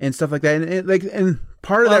 and stuff like that. And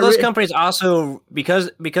part of that, those companies also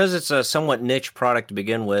because it's a somewhat niche product to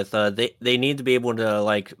begin with. They need to be able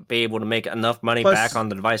to make enough money back on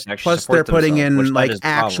the device. And actually, plus they're putting in like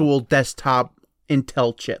actual desktop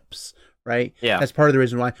Intel chips, right? Yeah, that's part of the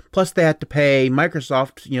reason why. Plus, they have to pay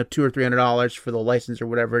Microsoft, $200 or $300 for the license or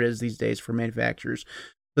whatever it is these days for manufacturers.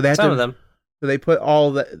 So they have of them. So they put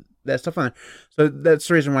all that stuff on there. So that's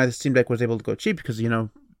the reason why the Steam Deck was able to go cheap, because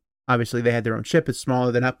obviously they had their own chip. It's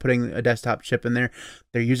smaller. They're not putting a desktop chip in there.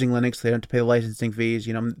 They're using Linux. They don't have to pay the licensing fees.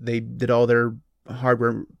 They did all their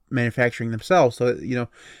hardware manufacturing themselves. So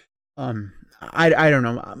I don't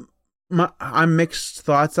know. I'm mixed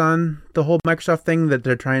thoughts on the whole Microsoft thing, that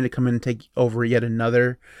they're trying to come in and take over yet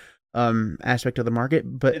another aspect of the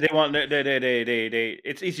market. But They want they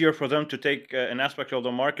it's easier for them to take an aspect of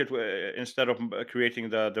the market instead of creating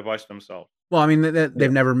the device themselves. well, I mean,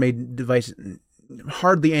 they've never made device.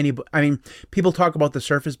 Hardly any. I mean, people talk about the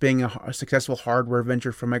Surface being a successful hardware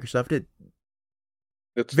venture for Microsoft.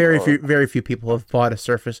 It's Very few people have bought a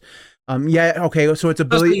Surface. Yeah, okay, so it's a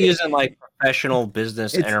Mostly billion. using like professional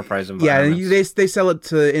business enterprise Yeah, environments. they sell it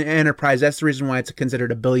to an enterprise. That's the reason why it's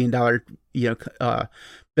considered $1 billion,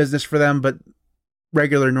 business for them. But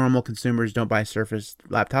regular normal consumers don't buy Surface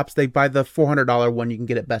laptops. They buy the $400 one you can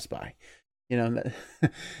get at Best Buy. And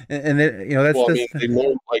then, that's well, I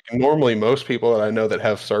mean, normally most people that I know that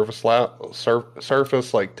have Surface like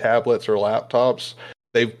tablets or laptops,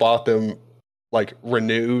 they've bought them like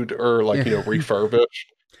renewed or like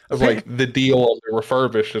refurbished. It's Okay. like the deal on the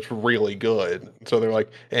refurbished is really good, so they're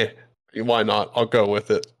like, why not? I'll go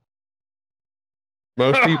with it.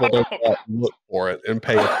 Most people don't look for it and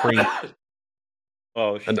pay a premium.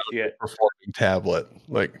 Oh An shit! underperforming tablet,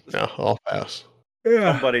 like no, I'll pass.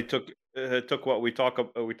 Yeah. Somebody took what we talked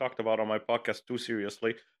about on my podcast too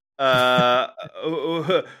seriously. Now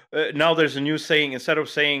there's a new saying. Instead of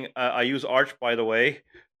saying I use Arch, by the way,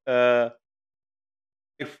 I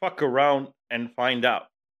fuck around and find out.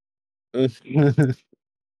 All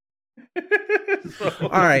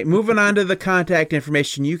right, moving on to the contact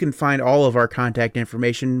information. You can find all of our contact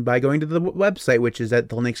information by going to the website, which is at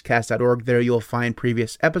thelinuxcast.org. There you'll find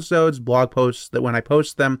previous episodes, blog posts that when I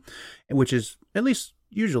post them, which is at least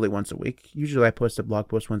usually once a week. Usually I post a blog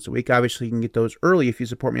post once a week. Obviously, you can get those early if you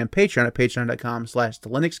support me on Patreon at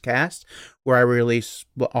patreon.com/thelinuxcast, where I release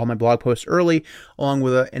all my blog posts early, along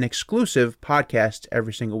with an exclusive podcast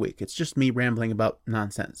every single week. It's just me rambling about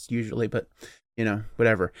nonsense, usually, but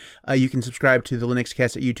whatever. You can subscribe to the Linux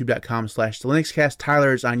Cast at youtube.com/thelinuxcast.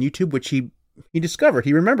 Tyler is on YouTube, which he discovered.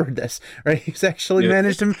 He remembered this, right? He's actually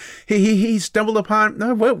managed him. He stumbled upon,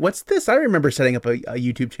 no, what's this? I remember setting up a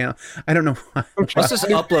YouTube channel. I don't know why. What's this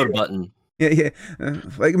upload button? Yeah.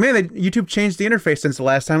 Like, man, YouTube changed the interface since the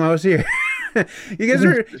last time I was here.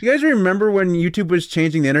 You guys remember when YouTube was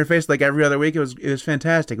changing the interface like every other week? It was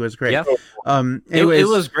fantastic. It was great. Yeah. Anyways, it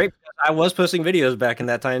was great. I was posting videos back in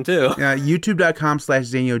that time too.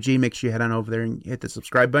 YouTube.com/ZanioG. Make sure you head on over there and hit the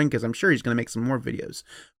subscribe button because I'm sure he's going to make some more videos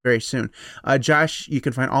very soon. Josh, you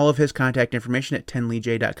can find all of his contact information at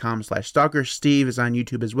 10leej.com/stalker. Steve is on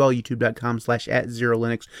YouTube as well,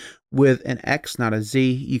 youtube.com/@ZeroLinux with an X, not a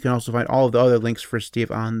Z. You can also find all of the other links for Steve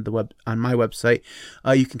on my website.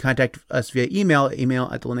 You can contact us via email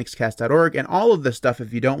at thelinuxcast.org, and all of this stuff,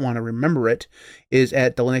 if you don't want to remember it, is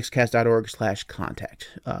at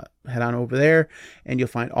thelinuxcast.org/contact. Head on over there, and you'll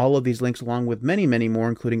find all of these links along with many, many more,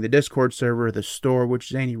 including the Discord server, the store, which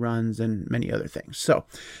Zany runs, and many other things. So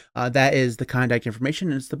that is the contact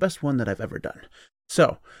information, and it's the best one that I've ever done.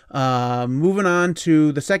 So moving on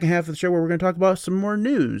to the second half of the show where we're going to talk about some more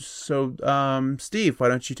news. So Steve, why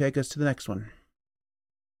don't you take us to the next one?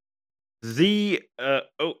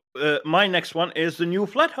 My next one is the new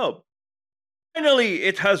FlatHub. Finally,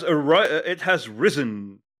 it has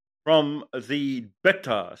risen from the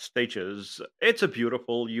beta stages. It's a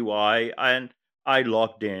beautiful UI, and I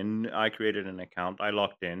logged in. I created an account. I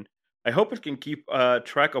logged in. I hope it can keep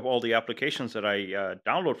track of all the applications that I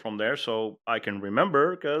download from there, so I can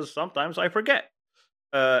remember, because sometimes I forget.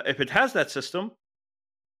 If it has that system, I'll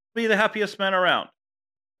be the happiest man around.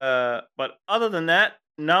 But other than that,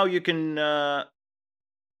 now you can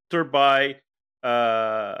filter by.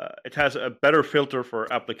 It has a better filter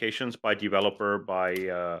for applications by developer,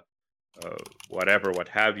 by whatever, what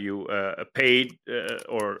have you, paid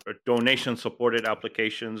or donation supported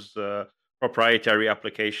applications, proprietary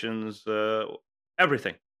applications,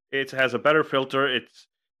 everything. It has a better filter.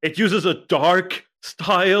 It uses a dark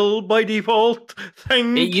style by default.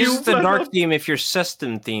 It uses a dark theme if your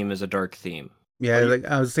system theme is a dark theme. Yeah, like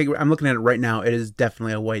I was thinking, I'm looking at it right now. It is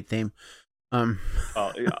definitely a white theme. Oh,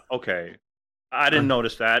 yeah, okay. I didn't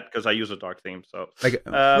notice that because I use a dark theme. So, like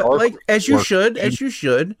as you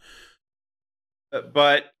should.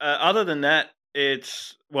 But other than that,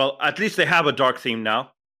 at least they have a dark theme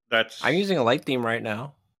now. I'm using a light theme right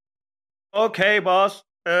now. Okay, boss.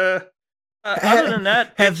 Other than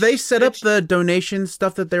that, have they set up the donation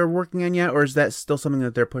stuff that they're working on yet, or is that still something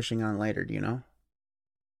that they're pushing on later? Do you know?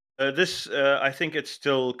 I think it's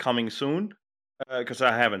still coming soon because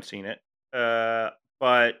I haven't seen it.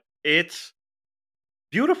 But it's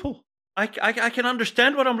beautiful. I can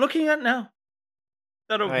understand what I'm looking at now.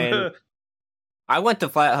 I went to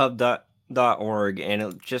flathub.org and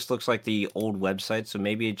it just looks like the old website, so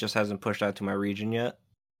maybe it just hasn't pushed out to my region yet.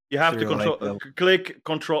 You have to click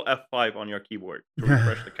Control F5 on your keyboard to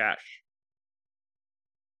refresh the cache.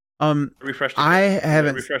 Refresh. I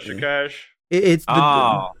haven't refresh the cache. It's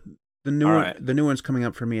Oh, the new all one. right. The new one's coming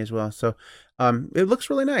up for me as well. So, it looks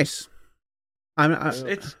really nice.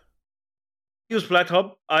 It's use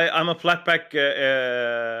FlatHub. I'm a Flatpak.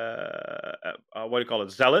 What do you call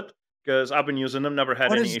it? Zealot, because I've been using them. Never had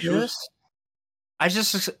What any is issues.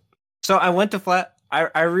 this? I went to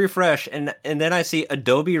I refresh and then I see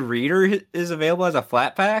Adobe Reader is available as a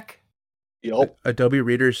Flatpak. Yep. Adobe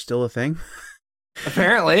Reader is still a thing.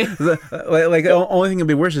 Apparently, the only thing that'd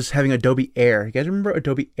be worse is having Adobe Air. You guys remember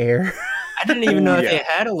Adobe Air? I didn't even know that they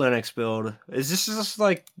had a Linux build. Is this just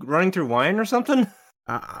like running through Wine or something?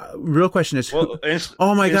 Real question is, Well,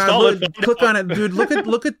 oh my god! Click on it, dude. Look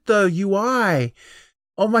at the UI.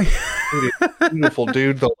 Oh my! Beautiful,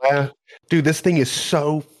 dude. Dude, this thing is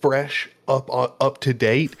so fresh, up to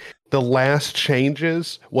date. The last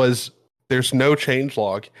changes was there's no change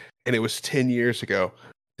log, and it was 10 years ago,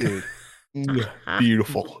 dude.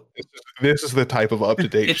 Beautiful. This is the type of up to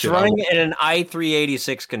date. It's running in an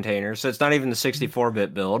i386 container, so it's not even the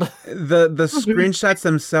 64-bit build. The screenshots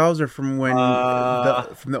themselves are from when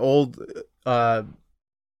from the old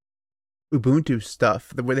Ubuntu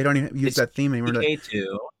stuff, where they don't even use that theme anymore.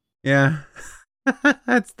 K2. Yeah,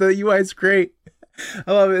 that's the UI is great.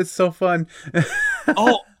 I love it. It's so fun.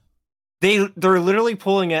 Oh, they're literally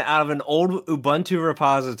pulling it out of an old Ubuntu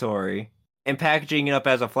repository and packaging it up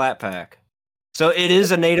as a Flatpak. So it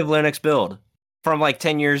is a native Linux build from like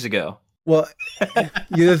 10 years ago. Well,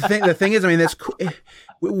 the thing is, I mean,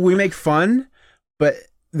 we make fun, but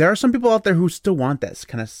there are some people out there who still want this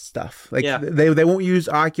kind of stuff. Like they won't use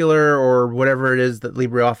Ocular or whatever it is that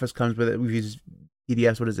LibreOffice comes with. We use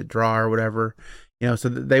PDFs. What is it, Draw or whatever? So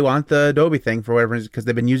they want the Adobe thing for whatever, because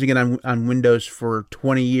they've been using it on Windows for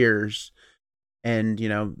 20 years, and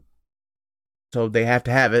so they have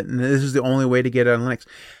to have it, and this is the only way to get it on Linux.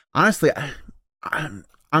 Honestly,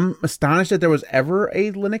 I'm astonished that there was ever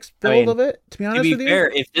a Linux build of it, to be honest with you. Fair,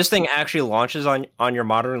 if this thing actually launches on your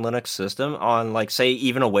modern Linux system on, like, say,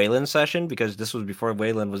 even a Wayland session, because this was before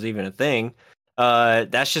Wayland was even a thing,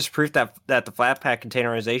 that's just proof that the Flatpak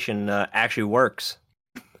containerization actually works.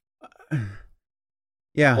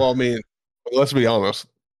 Yeah. Well, I mean, let's be honest.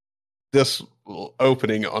 This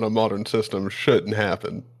opening on a modern system shouldn't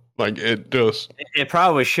happen. Like, it just... It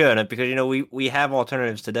probably shouldn't, because, we have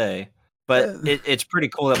alternatives today. But it's pretty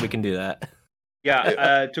cool that we can do that.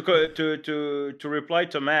 Yeah, to reply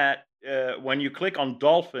to Matt, when you click on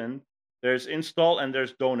Dolphin, there's install and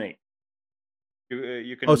there's donate.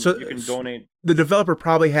 You can donate. The developer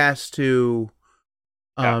probably has to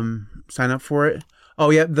sign up for it. Oh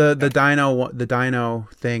yeah, the Dino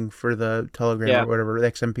thing for the Telegram or whatever, the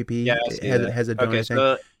XMPP has a donate thing.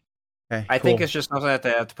 So I cool. think it's just something that they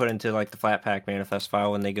have to put into like the Flatpak manifest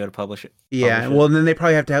file when they go to publish it. Yeah, well, then they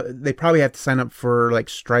probably have to sign up for like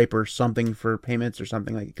Stripe or something for payments or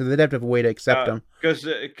something, like, because they'd have to have a way to accept them. Because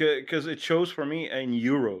it shows for me in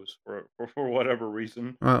euros for whatever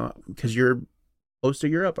reason. Because you're close to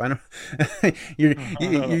Europe. I don't.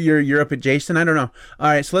 you're Europe adjacent. I don't know. All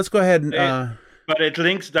right, so let's go ahead and. But it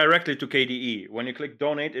links directly to KDE. When you click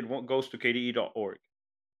donate, it goes to KDE.org.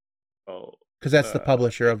 So. Because that's the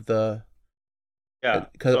publisher of the... Yeah,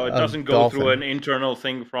 so it doesn't go through an internal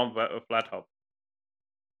thing from FlatHub.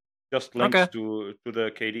 Just links to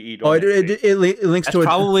the KDE. Oh, it links that's to it.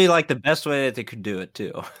 Probably like the best way that they could do it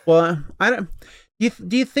too. Well, I don't...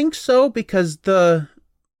 Do you think so? Because the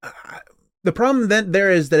problem then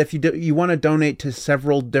there is that if you want to donate to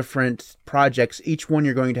several different projects, each one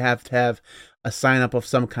you're going to have a sign up of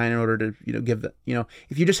some kind in order to give the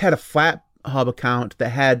if you just had a FlatHub account that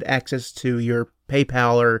had access to your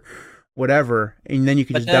PayPal or whatever, and then you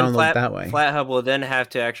could just download it that way. FlatHub will then have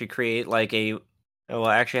to actually create like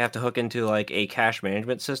have to hook into like a cache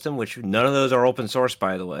management system, which none of those are open source,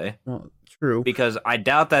 by the way. Well, true. Because I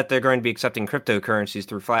doubt that they're going to be accepting cryptocurrencies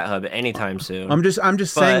through FlatHub anytime soon. I'm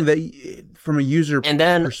just saying that from a user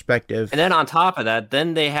perspective. And then on top of that,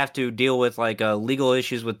 then they have to deal with like legal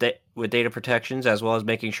issues with data protections, as well as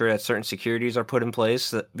making sure that certain securities are put in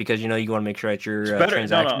place, because you want to make sure that your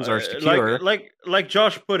transactions are secure. Like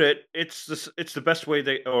Josh put it, it's the best way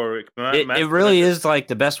it really is like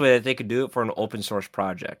the best way that they could do it for an open source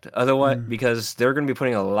project. Otherwise, because they're going to be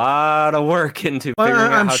putting a lot of work into figuring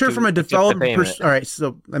out I'm how sure to from a development all right,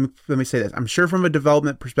 so let me say this. I'm sure from a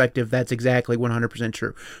development perspective that's exactly 100%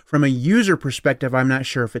 true. From a user perspective, I'm not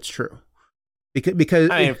sure if it's true. Because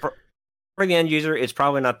I mean, for the end user, it's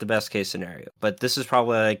probably not the best case scenario, but this is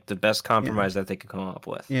probably like the best compromise that they could come up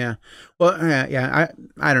with. Yeah. Well,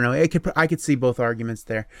 I don't know. I could see both arguments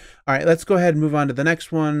there. All right, let's go ahead and move on to the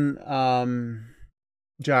next one.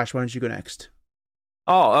 Josh, why don't you go next?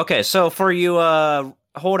 Oh, okay. So for you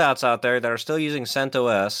holdouts out there that are still using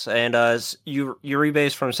CentOS, and you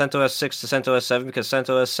rebase from CentOS 6 to CentOS 7 because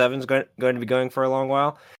CentOS 7 is going to be going for a long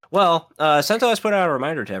while. Well, CentOS put out a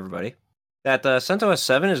reminder to everybody that CentOS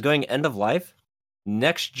 7 is going end of life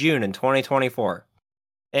next June in 2024.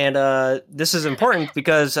 And this is important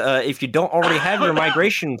because if you don't already have your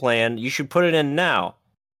migration plan, you should put it in now.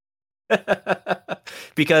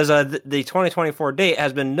 Because the 2024 date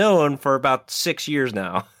has been known for about 6 years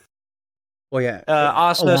now. Well, yeah.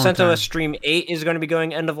 Also, CentOS Stream 8 is going to be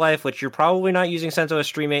going end of life, which you're probably not using CentOS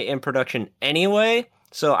Stream 8 in production anyway,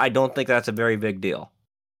 so I don't think that's a very big deal.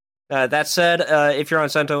 That said, if you're on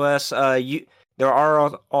CentOS, there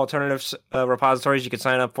are alternative repositories you can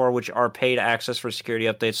sign up for, which are paid access for security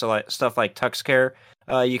updates, so like stuff like TuxCare.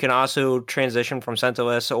 You can also transition from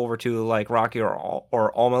CentOS over to like Rocky or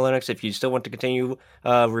Alma Linux if you still want to continue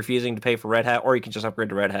refusing to pay for Red Hat, or you can just upgrade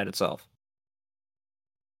to Red Hat itself.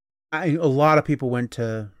 A lot of people went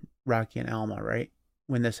to Rocky and Alma, right?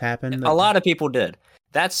 When this happened? A lot of people did.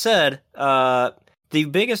 That said, the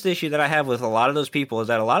biggest issue that I have with a lot of those people is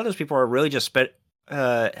that a lot of those people are really just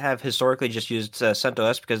have historically just used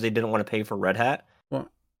CentOS because they didn't want to pay for Red Hat. Well,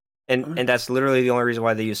 and that's literally the only reason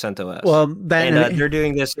why they use CentOS. Well, they're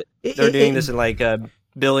doing this. They're doing this in like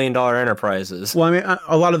billion-dollar enterprises. Well, I mean,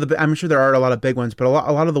 I'm sure there are a lot of big ones, but a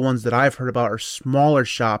lot of the ones that I've heard about are smaller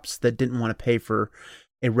shops that didn't want to pay for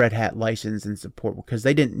a Red Hat license and support because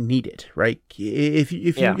they didn't need it, right? If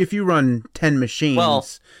you run 10 machines, well,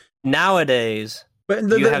 nowadays. But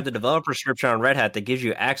you have the developer subscription on Red Hat that gives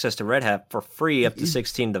you access to Red Hat for free up to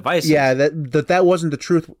 16 devices. Yeah, that wasn't the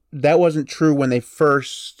truth. That wasn't true when they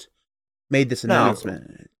first made this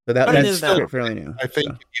announcement. But that's still fairly new. I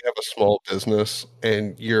think if you have a small business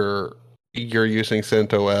and you're using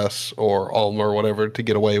CentOS or Alma or whatever to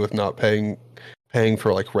get away with not paying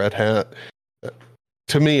for like Red Hat,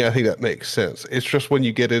 to me, I think that makes sense. It's just when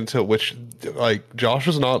you get into which, like, Josh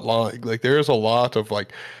is not lying. Like, there is a lot of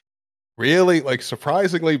like really like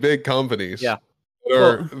surprisingly big companies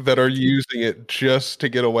that are using it just to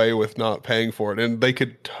get away with not paying for it, and they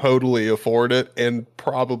could totally afford it and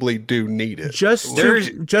probably do need it. There's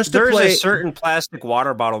a certain plastic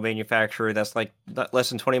water bottle manufacturer that's like less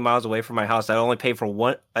than 20 miles away from my house that only pay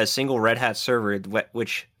for a single Red Hat server,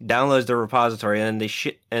 which downloads the repository, and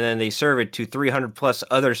then they serve it to 300 plus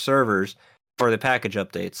other servers for the package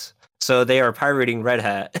updates. So they are pirating Red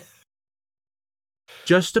Hat.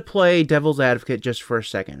 Just to play devil's advocate just for a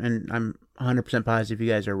second, and I'm 100% positive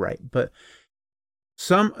you guys are right, but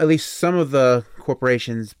at least some of the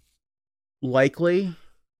corporations likely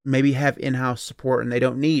maybe have in-house support and they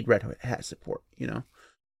don't need Red Hat support, you know?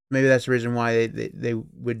 Maybe that's the reason why they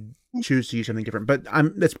would choose to use something different. But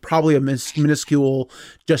that's probably a minuscule,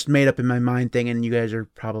 just made up in my mind thing, and you guys are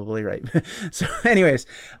probably right. So anyways,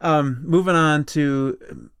 moving on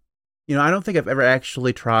to, I don't think I've ever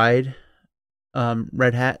actually tried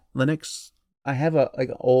Red Hat Linux. I have a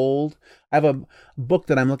book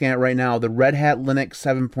that I'm looking at right now, the Red Hat Linux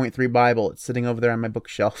 7.3 Bible. It's sitting over there on my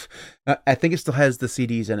bookshelf. I think it still has the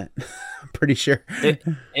CDs in it. I'm pretty sure.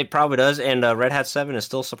 It probably does, and Red Hat 7 is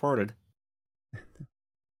still supported.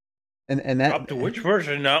 And that up to which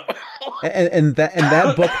version now? and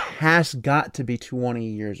that book has got to be 20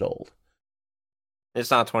 years old.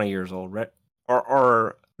 It's not 20 years old, right?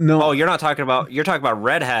 Or no. Oh, you're talking about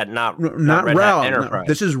Red Hat, not Red RHEL, Hat Enterprise. No,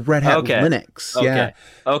 this is Red Hat Linux. Okay. Yeah.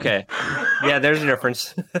 Okay. Yeah, there's a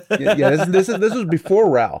difference. This was before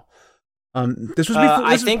RHEL. This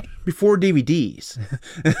was before DVDs.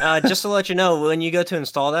 Just to let you know, when you go to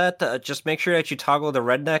install that, just make sure that you toggle the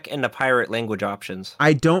redneck and the pirate language options.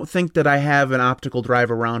 I don't think that I have an optical drive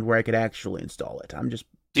around where I could actually install it. I'm just.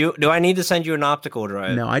 Do I need to send you an optical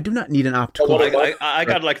drive? No, I do not need an optical drive. I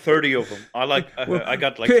got like 30 of them. I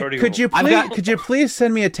got like 30 of them. Could you please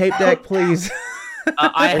send me a tape deck, please?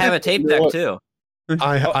 I have a tape deck too.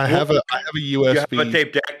 I have a USB. You have a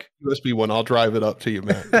tape deck. USB one. I'll drive it up to you,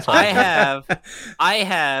 man. I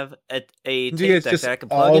have a tape deck that I can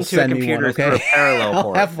plug into a computer through a parallel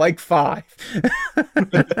port. I'll have like 5.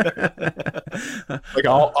 Like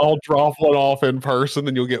I'll drop one off in person,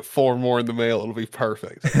 and you'll get 4 more in the mail. It'll be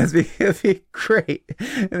perfect. It'd be great.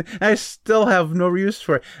 I still have no use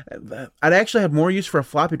for it. I'd actually have more use for a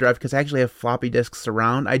floppy drive because I actually have floppy disks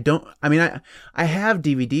around. I have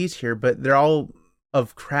DVDs here, but they're all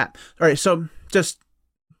of crap. All right, so just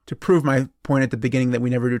to prove my point at the beginning that we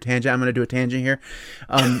never do tangent, I'm going to do a tangent here.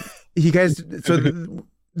 You guys, so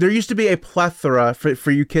there used to be a plethora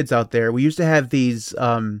for you kids out there. We used to have these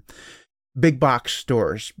big box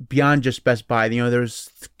stores beyond just Best Buy. There was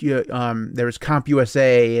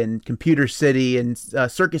CompUSA and Computer City and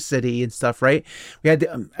Circuit City and stuff, right? We had,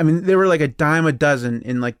 they were like a dime a dozen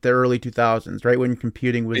in like the early 2000s, right, when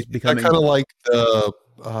computing was becoming kind of like the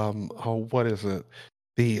what is it?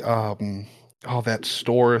 The that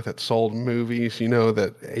store that sold movies,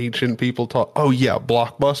 that ancient people talk. Oh yeah,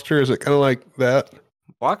 Blockbuster. Is it kind of like that?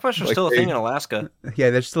 Blockbuster's still a thing in Alaska.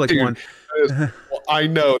 Yeah, there's still like one. I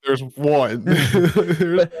know there's one.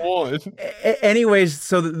 There's one. Anyways,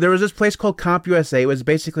 so there was this place called CompUSA. It was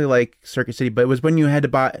basically like Circuit City, but it was when you had to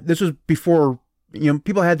buy. This was before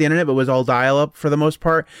people had the internet, but it was all dial up for the most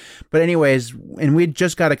part. But anyways, and we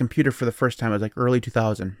just got a computer for the first time. It was like early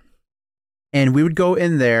 2000, and we would go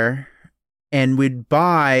in there. And we'd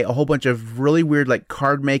buy a whole bunch of really weird, like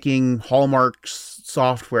card making Hallmark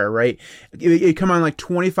software, right? It'd come on like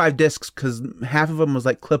 25 discs because half of them was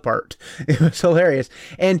like clip art. It was hilarious.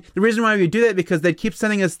 And the reason why we do that because they'd keep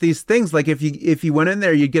sending us these things. Like if you went in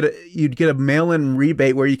there, you'd get a mail-in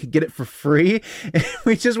rebate where you could get it for free. And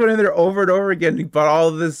we just went in there over and over again and bought all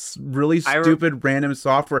of this really stupid random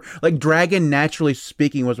software. Like Dragon Naturally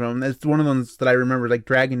Speaking was one of them. That's one of those that I remember. Like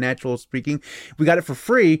Dragon Natural Speaking, we got it for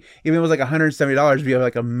free. Even it was like $170 via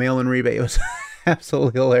like a mail-in rebate. It was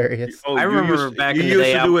absolutely hilarious. I remember back in the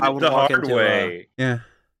day, I would walk into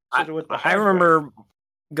I remember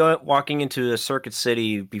walking into a Circuit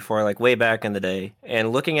City before, like way back in the day,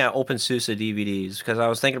 and looking at OpenSUSE DVDs because I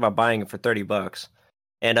was thinking about buying it for $30.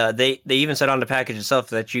 And they even said on the package itself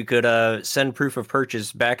that you could send proof of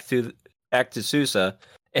purchase back to SUSE,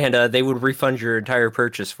 and they would refund your entire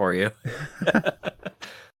purchase for you.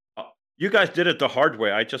 You guys did it the hard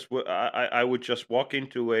way. I would just walk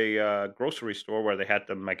into a grocery store where they had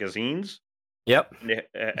the magazines. Yep.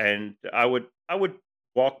 And I would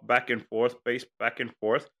walk back and forth,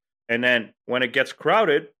 and then when it gets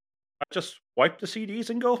crowded, I just wipe the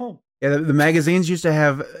CDs and go home. Yeah, the magazines used to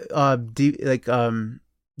have DVDs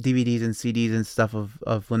and CDs and stuff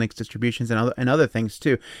of Linux distributions and other things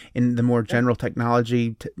too. In the more general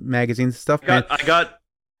technology magazines stuff. I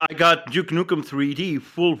got Duke Nukem 3D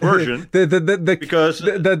full version because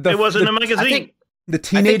it was in a magazine. The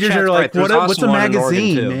teenagers are like, what's a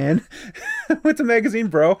magazine, man? What's a magazine,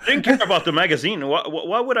 bro? I didn't care about the magazine.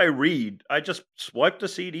 What would I read? I just swipe the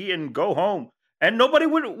CD and go home. And nobody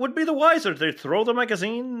would be the wiser. They'd throw the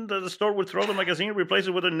magazine. The store would throw the magazine, replace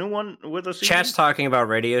it with a new one with a CD. Chat's talking about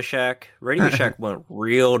Radio Shack. Radio Shack went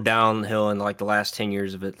real downhill in like the last 10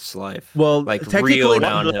 years of its life. Well, like real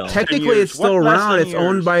downhill. Technically, it's still around. It's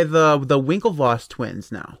owned by the Winklevoss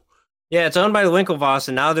twins now. Yeah, it's owned by the Winklevoss,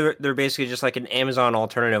 and now they're basically just like an Amazon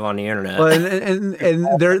alternative on the internet. Well, and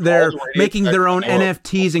they're making their own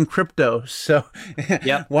NFTs and crypto. So,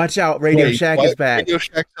 yep. Watch out, Radio Shack is back. Radio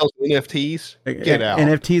Shack sells NFTs. Get out.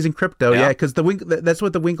 NFTs and crypto, yeah, because that's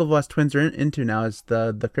what the Winklevoss twins are into now is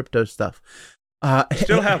the crypto stuff. We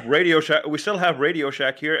still have Radio Shack. We still have Radio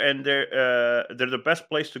Shack here, and they're the best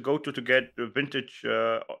place to go to get vintage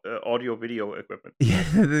audio video equipment. Yeah,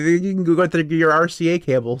 you can go through your RCA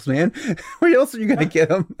cables, man. Where else are you gonna get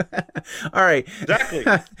them? All right, exactly.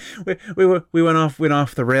 we went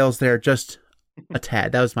off the rails there just a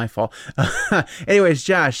tad. That was my fault. Anyways,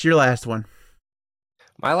 Josh, your last one.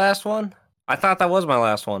 My last one? I thought that was my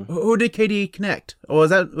last one. Who did KDE Connect? Oh,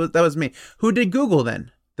 that was me. Who did Google then?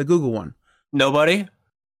 The Google one. Nobody.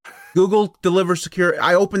 Google delivers secure.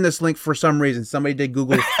 I opened this link for some reason. Somebody did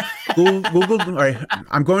Google. Google. All right,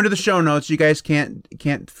 I'm going to the show notes. You guys can't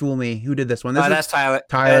fool me. Who did this one? That's Tyler.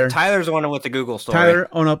 Tyler's the one with the Google story. Tyler,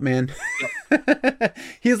 own up, man.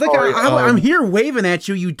 He's like, I'm here waving at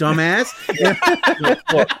you, you dumbass.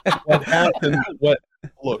 What happened?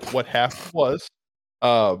 What happened was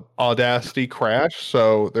Audacity crashed,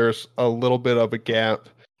 so there's a little bit of a gap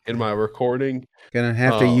in my recording. Gonna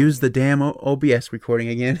have to use the damn OBS recording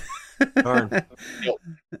again. Darn.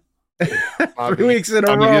 3 weeks in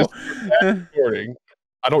a row.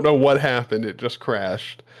 I don't know what happened. It just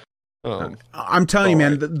crashed. I'm telling you,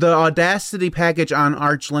 man, the Audacity package on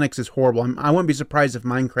Arch Linux is horrible. I wouldn't be surprised if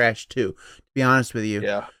mine crashed too, to be honest with you.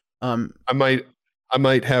 Yeah. I might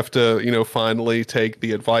have to, finally take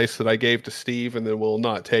the advice that I gave to Steve, and then will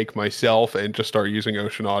not take myself and just start using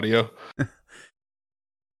Ocean Audio.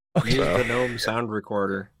 Okay. Use the GNOME sound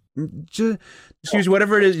recorder. Just use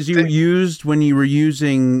whatever it is you used when you were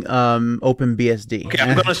using OpenBSD. Okay,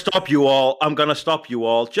 I'm gonna stop you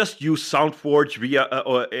all. Just use SoundForge via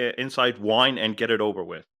inside Wine and get it over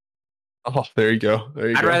with. Oh, there you go.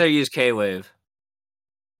 I'd rather use K-Wave.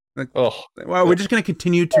 Well, we're just gonna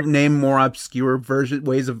continue to name more obscure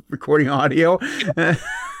ways of recording audio. All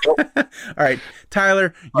right,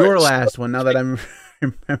 Tyler, your last one. Now that I'm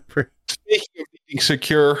remembering. Speaking of needing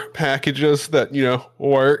secure packages that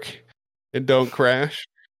work and don't crash,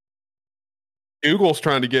 Google's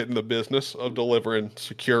trying to get in the business of delivering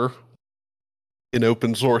secure and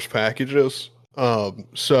open source packages.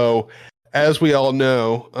 So, as we all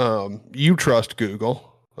know, you trust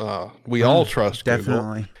Google. We all trust Google.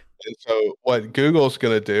 Definitely. And so, what Google's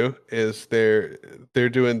going to do is they're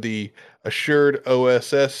doing the Assured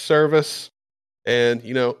OSS service, and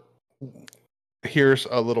here's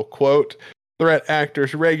a little quote. Threat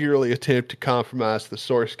actors regularly attempt to compromise the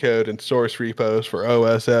source code and source repos for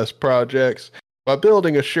OSS projects. By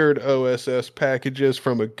building assured OSS packages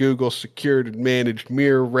from a Google secured and managed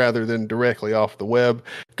mirror rather than directly off the web,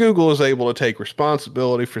 Google is able to take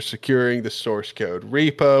responsibility for securing the source code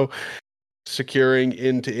repo, securing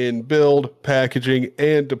end-to-end build, packaging,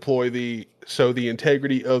 and deploy so the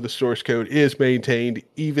integrity of the source code is maintained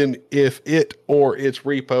even if it or its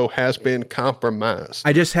repo has been compromised.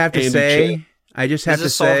 I just have to say,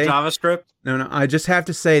 JavaScript? No, I just have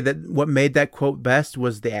to say that what made that quote best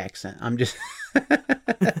was the accent. I'm just.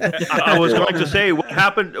 I was going to say what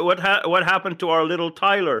happened. What happened to our little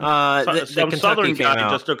Tyler? Some southern guy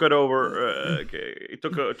just took it over.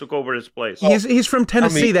 Took over his place. He's from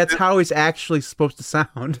Tennessee. That's how he's actually supposed to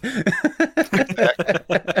sound.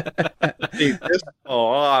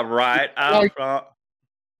 All right.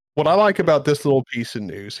 What I like about this little piece of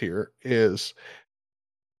news here is,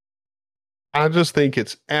 I just think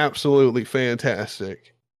it's absolutely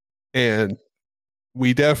fantastic, and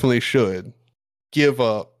we definitely should give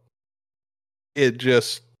up and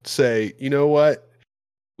just say, you know what?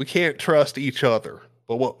 We can't trust each other,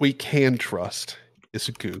 but what we can trust is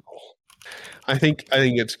Google. I think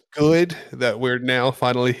it's good that we're now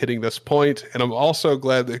finally hitting this point, and I'm also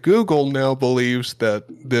glad that Google now believes that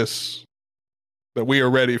we are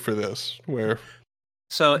ready for this.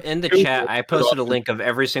 So in the chat, I posted a link of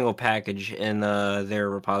every single package in their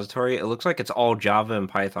repository. It looks like it's all Java and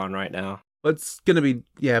Python right now. It's gonna be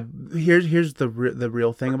Here's the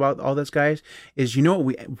real thing about all this, guys. Is what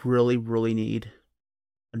we really need?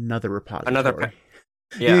 Another repository. Another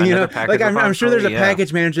package. Like I'm sure there's a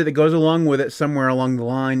package manager that goes along with it somewhere along the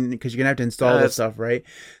line, because you're gonna have to install this stuff, right?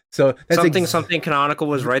 So that's something Canonical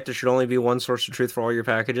was right. There should only be one source of truth for all your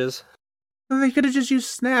packages. They could have just used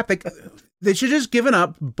Snap. They should have just given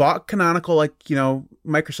up, bought Canonical, like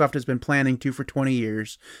Microsoft has been planning to for 20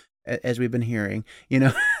 years. As we've been hearing,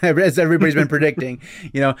 as everybody's been predicting,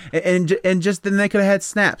 and just then they could have had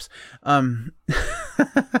snaps. I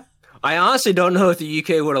honestly don't know if the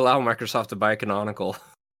UK would allow Microsoft to buy Canonical.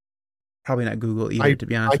 Probably not Google either, to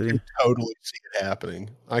be honest with you. I could totally see it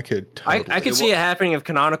happening. I could see it happening if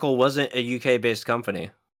Canonical wasn't a UK-based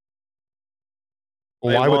company.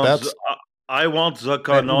 Why would that? I want the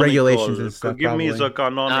Canonical. Regulations and stuff. Give me the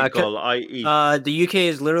Canonical. The UK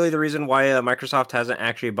is literally the reason why Microsoft hasn't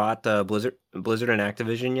actually bought Blizzard and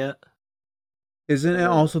Activision yet. Isn't it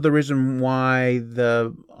also the reason why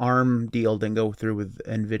the ARM deal didn't go through with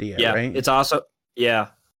Nvidia? Yeah, right? It's also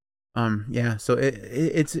So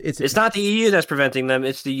it's not the EU that's preventing them;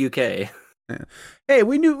 it's the UK. Hey,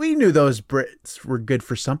 we knew those Brits were good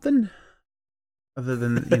for something. Other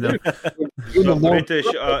than the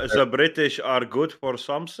British are good for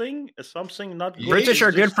something not good. British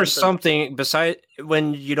are good for something besides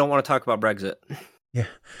when you don't want to talk about Brexit. Yeah.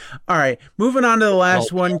 All right. Moving on to the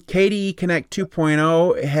last one. KDE Connect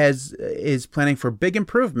 2.0 is planning for big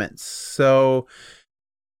improvements. So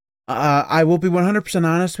I will be 100%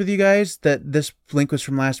 honest with you guys that this link was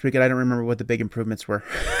from last week, and I don't remember what the big improvements were.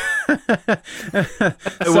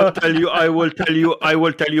 I will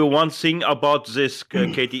tell you one thing about this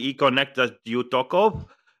KDE Connect that you talk of.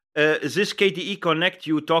 This KDE Connect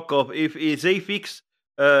you talk of, if they fix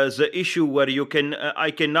the issue where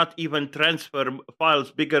I cannot even transfer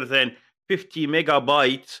files bigger than 50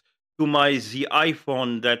 megabytes to the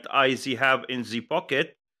iPhone that I have in the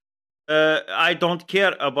pocket, I don't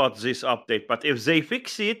care about this update. But if they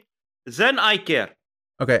fix it, then I care.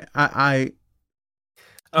 Okay,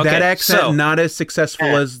 that accent not as successful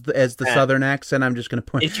as the Southern accent. I'm just going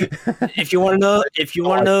to point. If you want to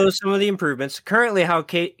know some of the improvements, currently how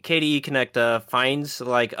KDE Connect finds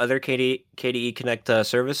like other KDE Connect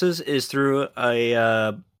services is through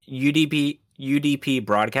a UDP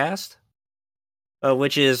broadcast,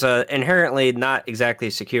 which is inherently not exactly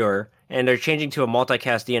secure, and they're changing to a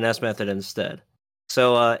multicast DNS method instead.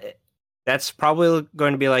 So that's probably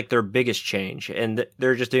going to be like their biggest change, and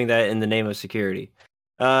they're just doing that in the name of security.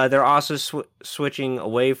 They're also switching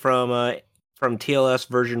away from TLS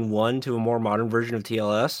version 1 to a more modern version of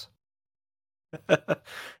TLS.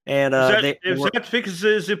 And if that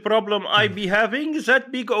fixes the problem I be having, is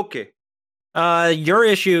that big okay? Your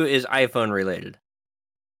issue is iPhone related.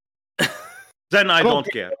 Then I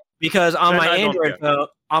don't care. Because on Then my I don't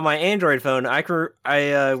Android care. phone, I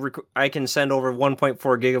can send over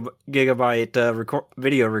 1.4 gigabyte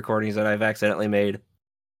video recordings that I've accidentally made.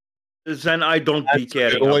 Then I don't be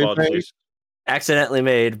caring Accidentally about made? this. Accidentally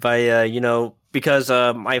made by because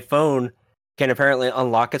my phone can apparently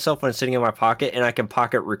unlock itself when it's sitting in my pocket, and I can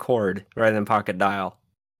pocket record rather than pocket dial.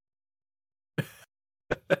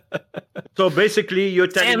 So basically, you're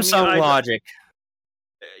telling Samsung logic.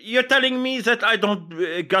 You're telling me that I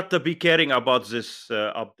don't got to be caring about this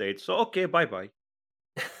update. So okay, bye bye.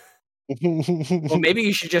 Well, maybe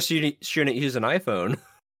you shouldn't use an iPhone.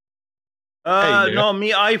 Hey, No,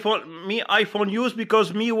 me iPhone use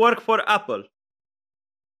because me work for Apple.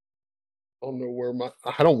 I don't know where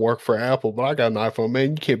I don't work for Apple, but I got an iPhone, man.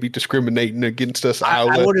 You can't be discriminating against us. I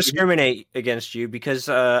will discriminate against you because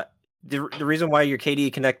the reason why your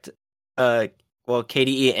KDE Connect,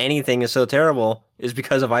 KDE anything is so terrible is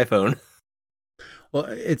because of iPhone. Well,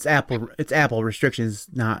 it's Apple restrictions,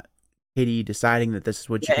 not KDE deciding that this is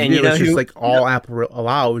what you can and do. It's just like all Apple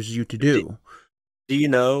allows you to do. Do you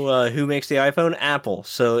know who makes the iPhone? Apple.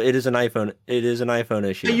 So it is an iPhone. It is an iPhone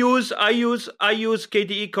issue. I use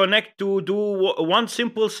KDE Connect to do one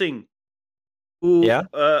simple thing.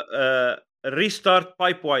 Restart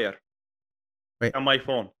Pipewire. Wait. On my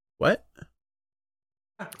phone. What?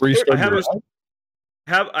 Restart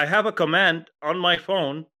I have a command on my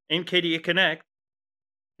phone in KDE Connect.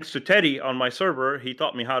 Thanks to Teddy on my server, he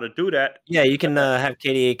taught me how to do that. Yeah, you can have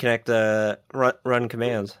KDE Connect run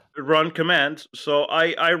commands. Run commands. So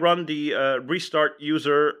I run the restart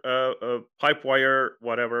user Pipewire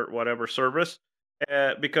whatever service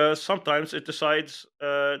because sometimes it decides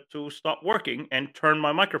to stop working and turn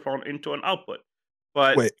my microphone into an output.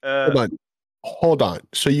 But wait, hold on.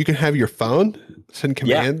 So you can have your phone send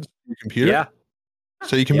commands to your computer. Yeah.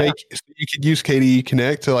 So you can you can use KDE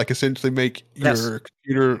Connect to like essentially make your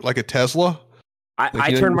computer like a Tesla.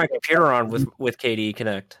 I turned my computer on with KDE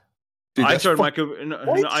Connect. Dude, I turned my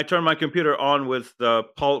computer on with the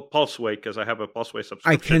Pulseway because I have a Pulseway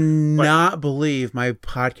subscription. I cannot believe my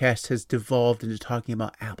podcast has devolved into talking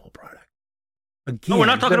about Apple products. Again, No, we're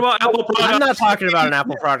not talking about Apple products. I'm not talking about an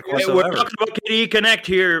Apple product whatsoever. We're talking about KDE Connect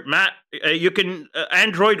here, Matt. You can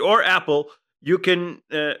Android or Apple. You can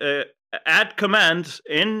add commands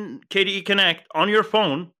in KDE Connect on your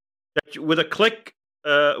phone that with a click,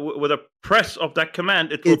 with a press of that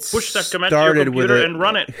command, it will push that command to your computer and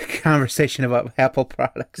run it. Conversation about Apple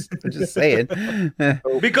products. I'm just saying.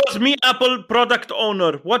 Because me, Apple product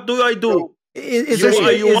owner, what do I do? Is there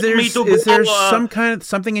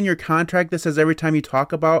something in your contract that says every time you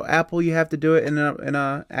talk about Apple, you have to do it in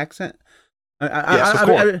a accent?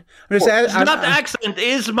 It's not accent.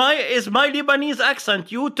 Is my Lebanese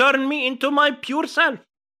accent. You turn me into my pure self.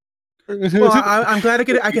 Well, I'm glad I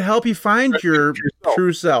could help you find your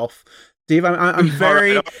true self, Steve. I'm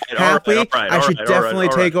very happy. I should definitely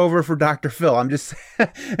take over for Dr. Phil. I'm just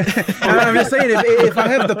I'm just saying if I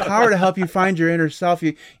have the power to help you find your inner self,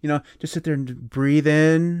 you just sit there and breathe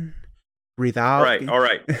in, breathe out. All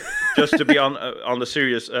right. Just to be on a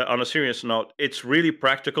serious note, it's really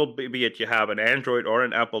practical. Be it you have an Android or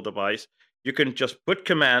an Apple device, you can just put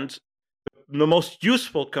commands. The most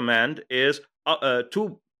useful command is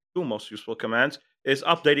two most useful commands is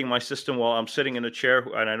updating my system while I'm sitting in a chair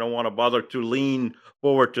and I don't want to bother to lean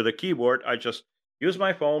forward to the keyboard. I just use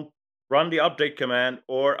my phone, run the update command,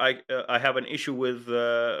 or I have an issue with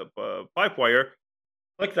Pipewire.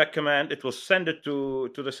 Click that command, it will send it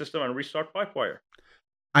to the system and restart Pipewire.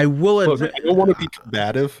 I will admit, I don't want to be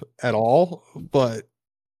combative at all, but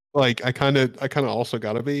like I kind of also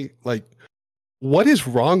got to be like, what is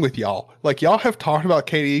wrong with y'all? Like y'all have talked about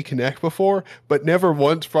KDE Connect before, but never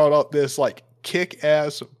once brought up this like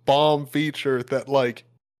kick-ass bomb feature that like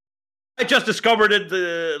I just discovered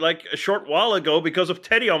it like a short while ago because of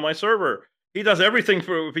Teddy on my server. He does everything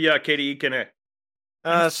via KDE Connect.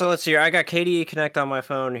 So let's see here. I got KDE Connect on my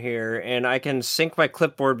phone here, and I can sync my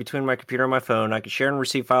clipboard between my computer and my phone. I can share and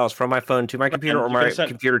receive files from my phone to my computer or my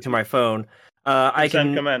computer to my phone. I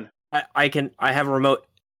have a remote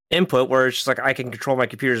input where it's just like I can control my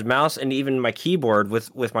computer's mouse and even my keyboard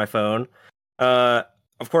with my phone.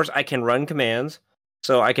 Of course, I can run commands,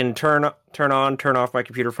 so I can turn on, turn off my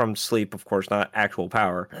computer from sleep. Of course, not actual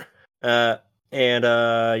power. I've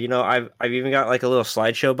even got like a little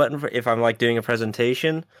slideshow button for if I'm like doing a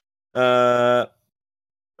presentation. All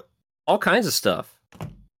kinds of stuff.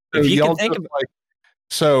 If you can think of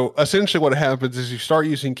So essentially what happens is you start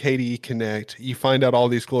using KDE Connect, you find out all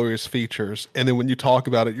these glorious features, and then when you talk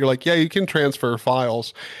about it, you're like, yeah, you can transfer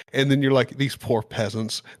files. And then you're like, these poor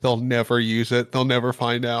peasants, they'll never use it. They'll never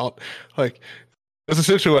find out. Like, that's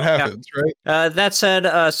essentially what happens, right? That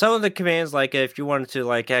said, some of the commands, like if you wanted to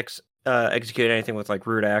like execute anything with like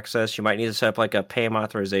root access, you might need to set up like a PAM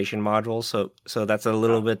authorization module. So that's a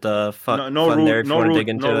little bit fun root, there if you want to dig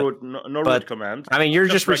into it. No But, root command. I mean, you're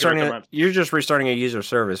just regular restarting. command. You're just restarting a user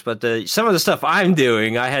service. But some of the stuff I'm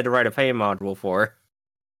doing, I had to write a PAM module for.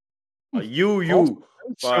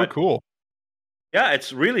 It's so cool. Yeah,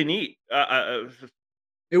 it's really neat.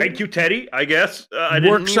 It Thank you, Teddy. I guess I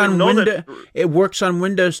works didn't even on know Windows. that. It works on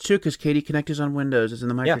Windows too, because KDE Connect is on Windows. It's in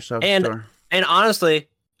the Microsoft Store. And honestly,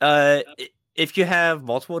 if you have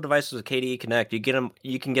multiple devices with KDE Connect, you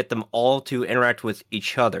can get them all to interact with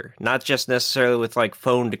each other, not just necessarily with like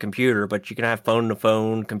phone to computer, but you can have phone to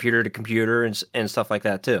phone, computer to computer, and stuff like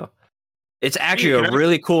that too. It's actually a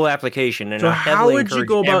really cool application, and So I how heavily would you encourage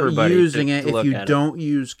go about everybody using to it if look you at it. don't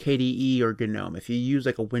use KDE or GNOME? If you use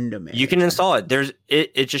like a window manager, You can install it.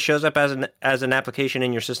 It just shows up as an application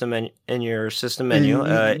in your system menu.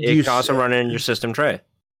 It can also run in your system tray.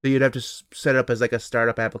 So you'd have to set it up as like a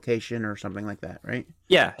startup application or something like that, right?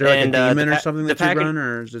 Yeah, Is there like and a daemon the or something that you run,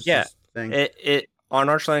 or is this this thing? It on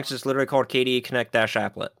Arch Linux is literally called KDE Connect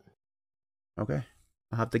 -applet. Okay,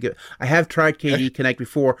 I'll have to get. I have tried KDE Connect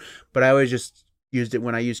before, but I always just used it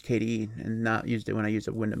when I used KDE and not used it when I used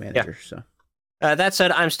a window manager. So. That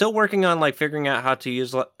said, I'm still working on like figuring out how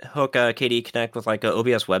to hook KDE Connect with like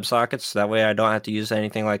OBS WebSockets. So that way, I don't have to use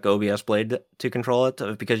anything like OBS Blade to control it.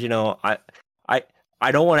 Because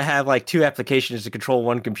I don't want to have like two applications to control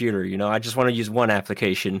one computer. I just want to use one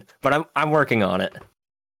application. But I'm working on it.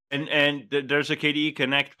 And there's a KDE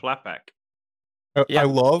Connect Flatpak. Yeah.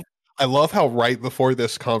 I love how right before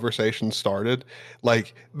this conversation started,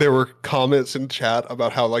 like there were comments in chat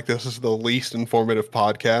about how like this is the least informative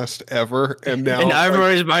podcast ever, and now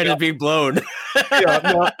everybody's mind is being blown.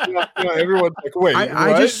 now everyone's like, wait.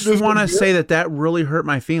 I just want to say that really hurt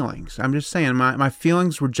my feelings. I'm just saying my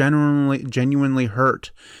feelings were genuinely hurt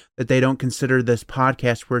that they don't consider this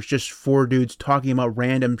podcast where it's just four dudes talking about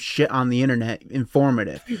random shit on the internet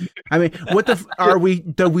informative. I mean, what the are we?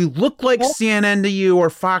 Do we look like CNN to you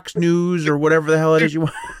or Fox News or whatever the hell it is you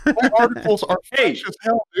want? My articles are fresh as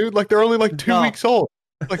hell, dude. Like they're only like 2 weeks old.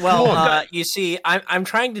 Like, well, you see, I'm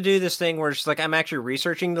trying to do this thing where it's like I'm actually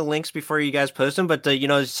researching the links before you guys post them, but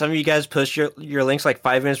some of you guys post your links like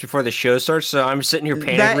 5 minutes before the show starts, so I'm sitting here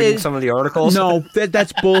panic reading some of the articles. No,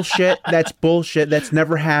 that's bullshit. That's bullshit. That's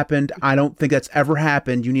never happened. I don't think that's ever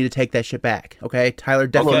happened. You need to take that shit back, okay? Tyler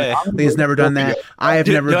definitely has never done that. I have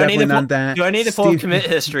never definitely done that. Do I need to pull commit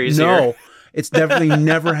histories No. here? It's definitely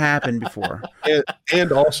never happened before.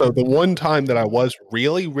 And also, the one time that I was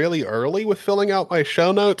really, really early with filling out my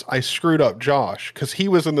show notes, I screwed up Josh because he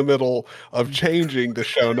was in the middle of changing the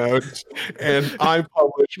show notes, and I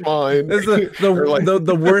published mine.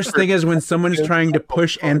 The worst thing is when someone's trying to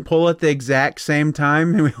push and pull at the exact same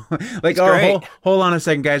time. Like, hold on a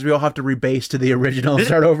second, guys. We all have to rebase to the original and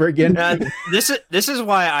start over again. This is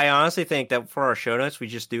why I honestly think that for our show notes, we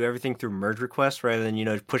just do everything through merge requests rather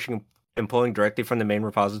than pushing and pulling directly from the main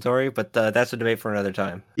repository, but that's a debate for another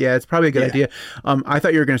time. Yeah, it's probably a good idea. I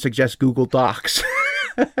thought you were going to suggest Google Docs.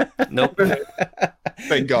 Nope.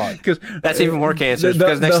 Thank God. That's even more cancerous,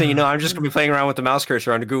 because next thing you know, I'm just going to be playing around with the mouse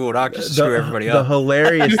cursor on the Google Docs just to screw everybody up. The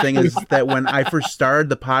hilarious thing is that when I first started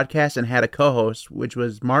the podcast and had a co-host, which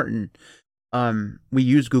was Martin, we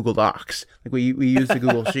used Google Docs. Like we used the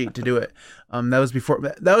Google Sheet to do it. That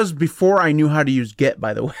was before I knew how to use Git,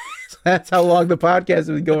 by the way. So that's how long the podcast has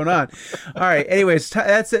been going on. All right. Anyways,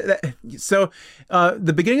 that's it. So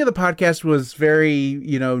the beginning of the podcast was very,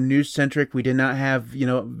 news centric. We did not have,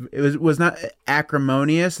 it was not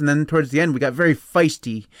acrimonious, and then towards the end we got very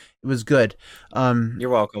feisty. It was good. You're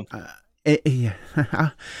welcome.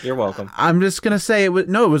 You're welcome. I'm just gonna say it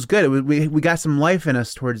was good. We got some life in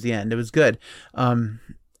us towards the end. It was good.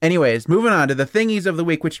 Anyways, moving on to the thingies of the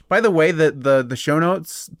week, which, by the way, the show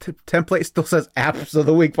notes template still says apps of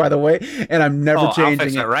the week, by the way, and I'm never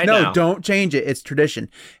changing it. Right now. Don't change it. It's tradition.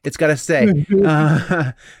 It's got to stay.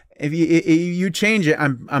 If you change it,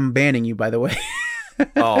 I'm banning you, by the way.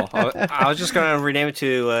 I was just gonna rename it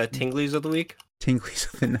to Tinglies of the week.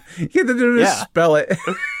 Tinglies of the night. You have to spell it.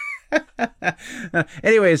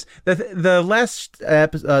 Anyways, the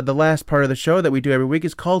last part of the show that we do every week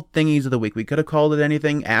is called Thingies of the Week. We could have called it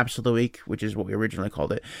anything, apps of the week, which is what we originally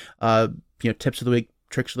called it. Tips of the week,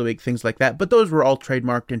 tricks of the week, things like that. But those were all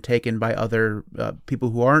trademarked and taken by other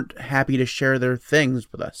people who aren't happy to share their things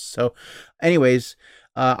with us. So, anyways,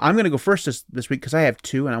 I'm going to go first this week because I have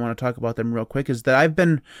two, and I want to talk about them real quick. Is that I've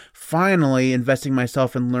been finally investing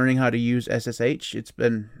myself in learning how to use SSH.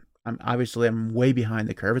 I'm way behind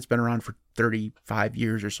the curve. It's been around for 35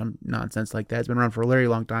 years or some nonsense like that. It's been around for a very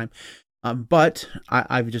long time. But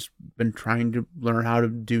I've just been trying to learn how to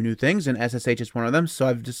do new things, and SSH is one of them. So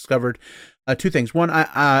I've discovered two things. One,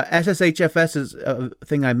 SSHFS is a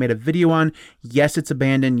thing I made a video on. Yes, it's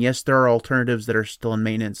abandoned. Yes, there are alternatives that are still in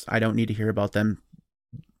maintenance. I don't need to hear about them.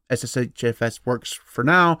 SSHFS works for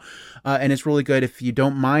now, and it's really good. If you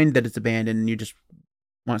don't mind that it's abandoned and you just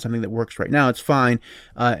want something that works right now, it's fine,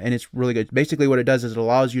 and it's really good. Basically, what it does is it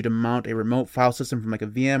allows you to mount a remote file system from like a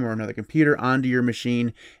VM or another computer onto your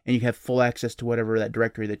machine, and you have full access to whatever that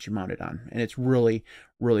directory that you mounted on, and it's really,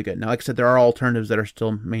 really good. Now, like I said, there are alternatives that are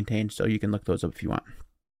still maintained, so you can look those up if you want.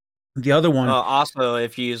 The other one, also,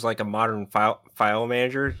 if you use like a modern file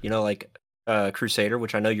manager, like Crusader,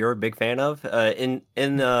 which I know you're a big fan of, in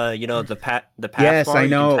the path yes, bar, I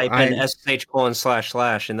know. you can type in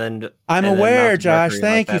 //, and then I'm aware, Josh.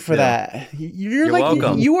 Thank you for that. You're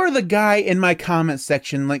welcome. You are the guy in my comment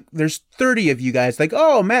section. Like, there's 30 of you guys. Like,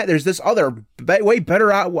 oh, Matt, there's this other way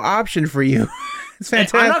better option for you. It's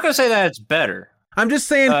fantastic. I'm not going to say that it's better. I'm just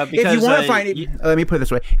saying, if you want to find it, let me put it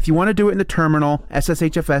this way. If you want to do it in the terminal,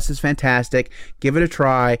 SSHFS is fantastic. Give it a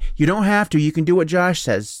try. You don't have to. You can do what Josh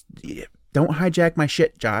says. Don't hijack my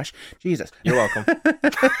shit, Josh. Jesus. You're welcome.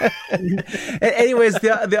 Anyways,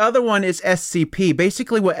 the other one is SCP.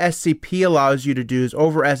 Basically, what SCP allows you to do is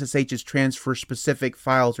over SSH is transfer specific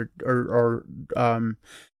files or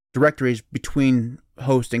directories between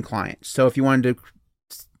host and client. So if you wanted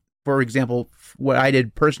to, for example, what I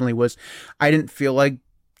did personally was I didn't feel like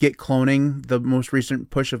Git cloning the most recent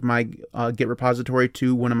push of my Git repository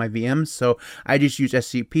to one of my VMs. So I just use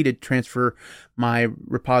SCP to transfer my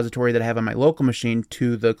repository that I have on my local machine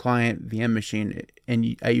to the client VM machine.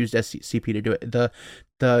 And I used SCP to do it.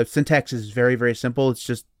 The syntax is very, very simple. It's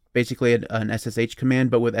just basically an SSH command,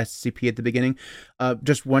 but with SCP at the beginning.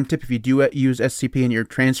 Just one tip, if you do use SCP and you're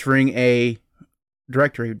transferring a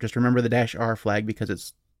directory, just remember the -r flag because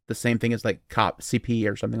it's the same thing as like cop CP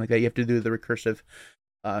or something like that. You have to do the recursive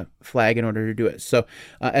flag in order to do it. So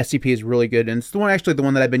SCP is really good, and it's the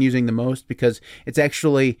one that I've been using the most because it's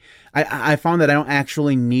actually I found that I don't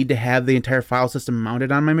actually need to have the entire file system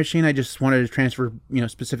mounted on my machine. I just wanted to transfer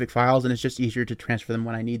specific files, and it's just easier to transfer them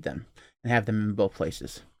when I need them and have them in both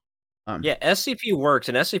places. SCP works,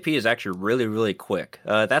 and SCP is actually really, really quick.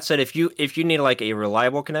 That said, if you need like a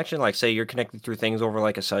reliable connection, like say you're connected through things over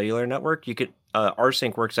like a cellular network, you could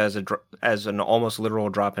rsync works as an almost literal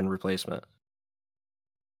drop-in replacement.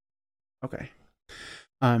 Okay.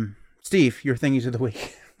 Steve, your thingies of the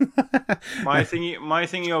week. My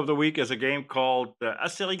thingy of the week is a game called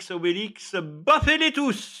Asterix Obélix Buffet de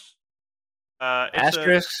tous.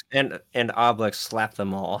 Asterix and Obelix slap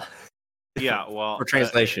them all. Yeah, well, for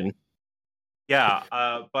translation.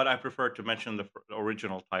 But I prefer to mention the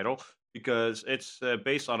original title because it's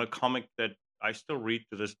based on a comic that I still read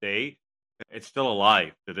to this day. It's still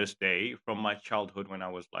alive to this day from my childhood when I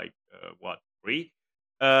was like, 3.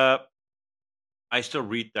 I still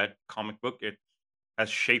read that comic book. It has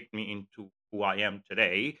shaped me into who I am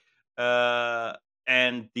today.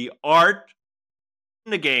 And the art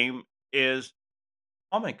in the game is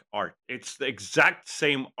comic art. It's the exact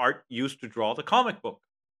same art used to draw the comic book.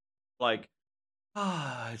 Like,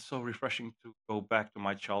 it's so refreshing to go back to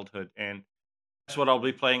my childhood. And that's what I'll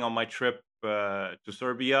be playing on my trip to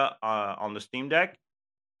Serbia on the Steam Deck.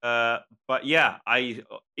 But yeah, I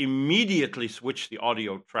immediately switched the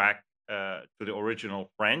audio track to the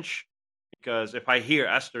original French, because if I hear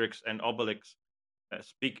Asterix and Obelix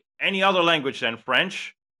speak any other language than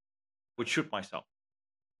French, I would shoot myself.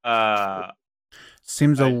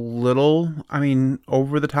 Seems a little,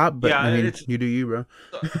 over the top, but yeah, you do you, bro.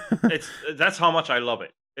 That's how much I love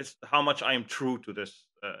it. It's how much I am true to this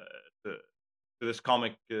to this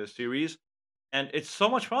comic series, and it's so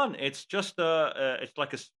much fun. It's just it's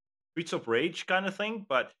like a Streets of Rage kind of thing,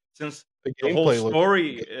 but since the whole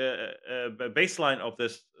story baseline of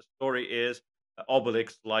this story is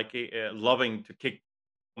Obelix loving to kick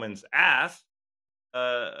Roman ass,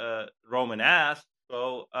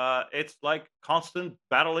 so it's like constant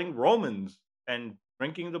battling Romans and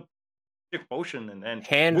drinking the potion and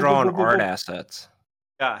hand-drawn art assets.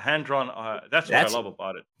 Yeah, hand-drawn. That's what I love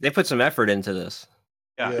about it. They put some effort into this.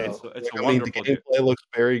 Yeah, it's a wonderful game. The gameplay looks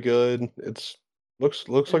very good. It's looks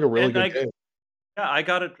like a really good game. Yeah, I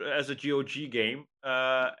got it as a GOG game,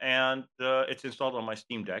 and it's installed on my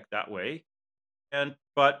Steam Deck that way.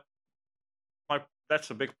 But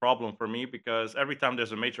that's a big problem for me because every time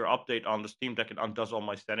there's a major update on the Steam Deck, it undoes all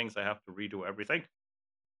my settings. I have to redo everything.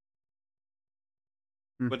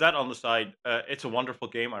 with that on the side, it's a wonderful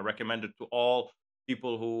game. I recommend it to all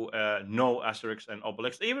people who know Asterix and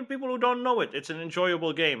Obelix, even people who don't know it. It's an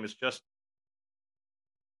enjoyable game. It's just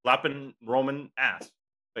slapping Roman ass,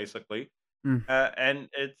 basically. Mm. And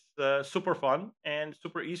it's super fun and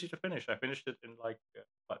super easy to finish. I finished it in like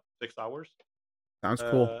 6 hours. Sounds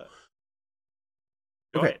cool.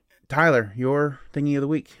 Enjoy Okay, it. Tyler, your thingy of the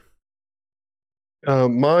week.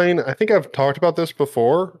 Mine, I think I've talked about this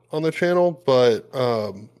before on the channel, but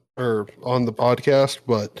or on the podcast,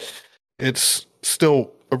 but it's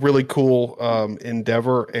still a really cool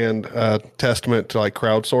endeavor and testament to like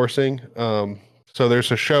crowdsourcing. So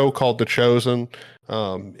there's a show called The Chosen.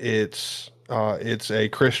 It's a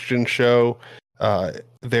Christian show.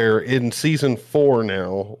 They're in season 4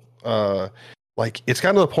 now. Like it's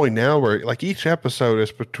gotten to the point now where like each episode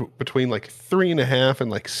is between like $3.5 and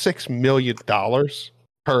like $6 million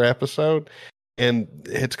per episode, and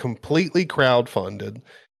it's completely crowdfunded.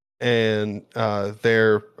 And I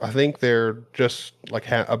think they're just like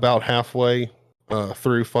about halfway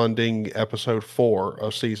through funding episode 4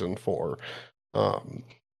 of season 4.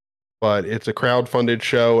 But it's a crowdfunded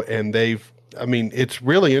show, and it's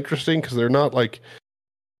really interesting because they're not like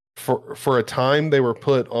for a time they were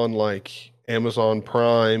put on like Amazon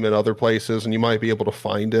Prime and other places, and you might be able to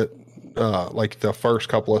find it like the first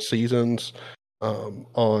couple of seasons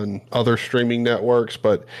on other streaming networks,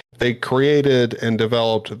 but they created and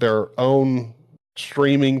developed their own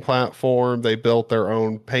streaming platform. They built their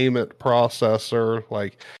own payment processor.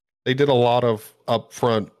 Like they did a lot of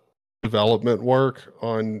upfront development work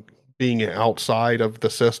on being outside of the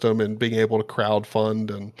system and being able to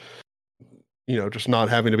crowdfund and just not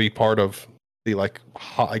having to be part of the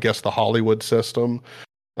I guess the Hollywood system.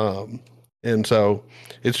 And so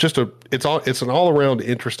it's an all around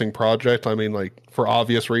interesting project. I mean, like for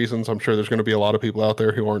obvious reasons, I'm sure there's going to be a lot of people out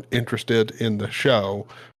there who aren't interested in the show,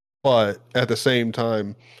 but at the same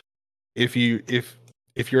time, if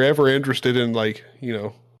you're ever interested in like,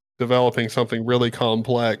 developing something really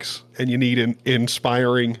complex and you need an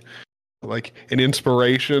inspiration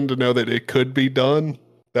to know that it could be done,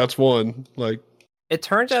 that's one. Like, it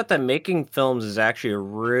turns out that making films is actually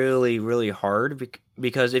really, really hard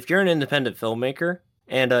because if you're an independent filmmaker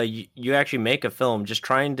and you actually make a film, just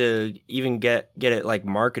trying to even get it like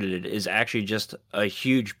marketed is actually just a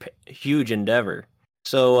huge endeavor.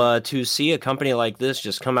 So to see a company like this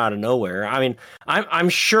just come out of nowhere, I mean, I'm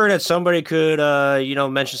sure that somebody could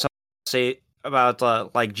mention something, say about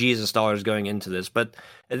like Jesus dollars going into this, but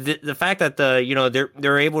the fact that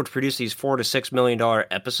they're able to produce these $4 to $6 million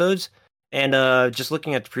episodes. And just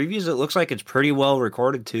looking at the previews, it looks like it's pretty well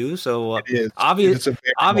recorded too. So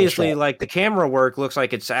obviously, like the camera work looks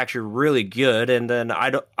like it's actually really good. And then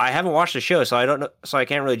I haven't watched the show, so I don't know, so I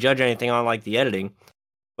can't really judge anything on like the editing.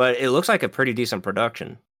 But it looks like a pretty decent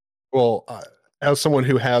production. Well, as someone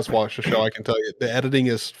who has watched the show, I can tell you the editing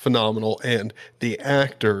is phenomenal, and the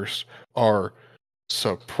actors are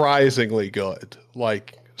surprisingly good.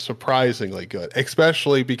 Like surprisingly good,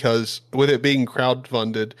 especially because with it being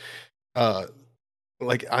crowdfunded.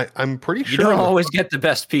 I'm pretty sure you don't always get the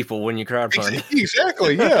best people when you crowdfund.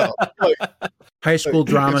 Exactly, yeah. Like, high school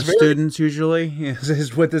drama students usually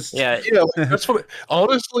is what this. Yeah, that's what.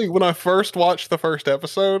 Honestly, when I first watched the first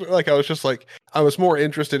episode, like I was just like, I was more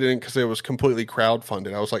interested in it because it was completely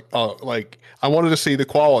crowdfunded. I was like, oh, like I wanted to see the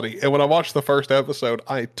quality. And when I watched the first episode,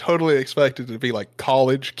 I totally expected it to be like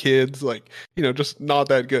college kids, like just not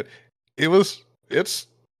that good. It's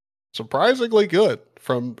surprisingly good.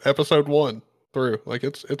 From episode 1 through, like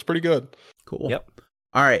it's pretty good. Cool. Yep.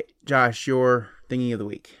 All right, Josh, your thingy of the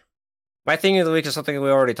week. My thingy of the week is something we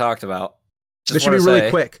already talked about. This should be really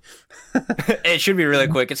quick. It should be really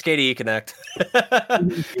quick. It's KDE Connect.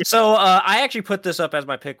 So I actually put this up as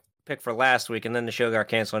my pick for last week, and then the show got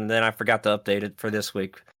canceled, and then I forgot to update it for this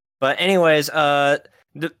week. But anyways,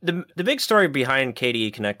 the big story behind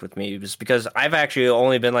KDE Connect with me was because I've actually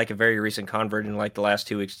only been like a very recent convert in like the last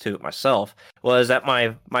 2 weeks to it myself, was that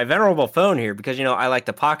my venerable phone here, because I like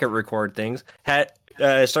to pocket record things, had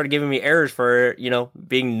started giving me errors for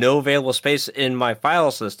being no available space in my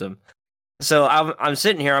file system. So I'm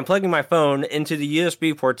sitting here, I'm plugging my phone into the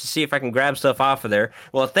USB port to see if I can grab stuff off of there.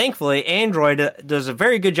 Well, thankfully, Android does a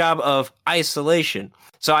very good job of isolation,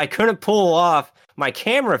 so I couldn't pull off my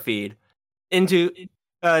camera feed into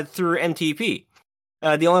through MTP.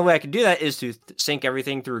 The only way I could do that is to sync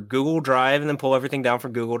everything through Google Drive and then pull everything down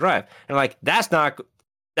from Google Drive. And like that's not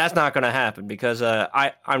going to happen because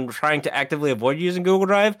I'm trying to actively avoid using Google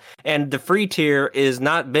Drive, and the free tier is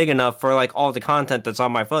not big enough for like all the content that's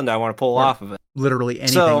on my phone that I want to pull off of it. literally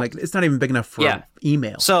anything. So, like it's not even big enough for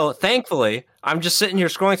email. So thankfully, I'm just sitting here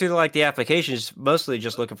scrolling through the applications, mostly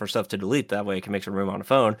just looking for stuff to delete. That way, I can make some room on the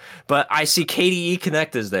phone. But I see KDE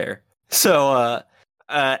Connect is there, so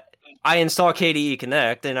I install KDE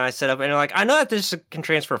Connect and I set up. And I know that this can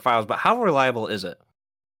transfer files, but how reliable is it?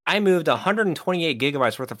 I moved 128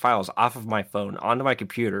 gigabytes worth of files off of my phone onto my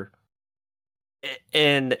computer,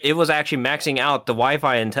 and it was actually maxing out the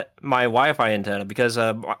my Wi-Fi antenna because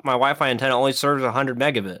my Wi-Fi antenna only serves 100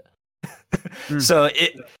 megabit.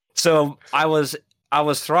 So I was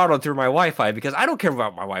throttled through my Wi-Fi because I don't care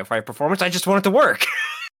about my Wi-Fi performance. I just want it to work.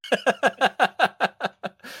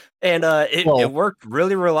 And it worked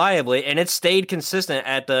really reliably, and it stayed consistent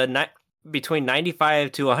at between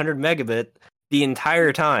 95 to 100 megabit the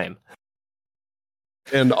entire time.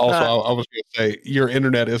 And also, I was going to say, your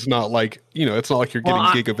internet is not like, it's not like you're getting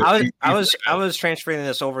gigabit. I was transferring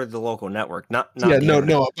this over to the local network, not but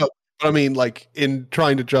I mean, like in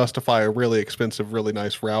trying to justify a really expensive, really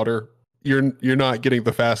nice router, you're not getting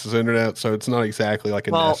the fastest internet, so it's not exactly like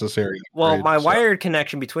a necessary. Well, my wired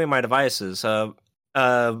connection between my devices, some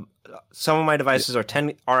of my devices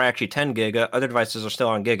are actually 10 gig. Other devices are still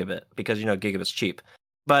on gigabit because gigabit's cheap.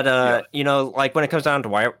 But like when it comes down to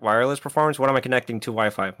wireless performance, what am I connecting to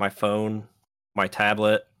Wi-Fi? My phone, my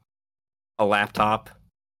tablet, a laptop.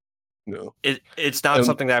 No, it's not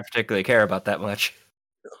something that I particularly care about that much.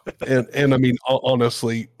 and I mean,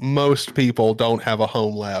 honestly, most people don't have a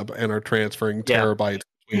home lab and are transferring terabytes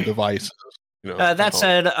between devices. That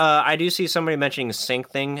said, I do see somebody mentioning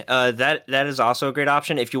sync thing. That is also a great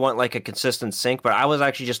option if you want like a consistent sync. But I was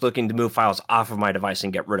actually just looking to move files off of my device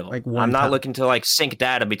and get rid of them. I'm not looking to like sync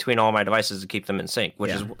data between all my devices to keep them in sync,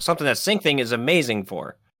 which is something that sync thing is amazing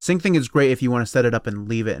for. Sync thing is great if you want to set it up and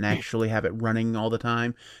leave it and actually have it running all the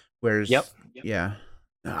time. Whereas,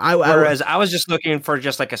 Whereas I was just looking for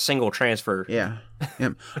just like a single transfer. Yeah.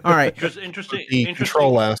 Yep. All right. Just interesting.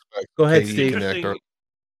 Control aspect. Go ahead, Steve.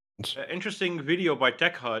 Interesting video by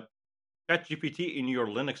Tech Hut. ChatGPT in your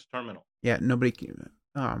Linux terminal. Yeah, nobody.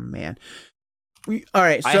 Oh man. All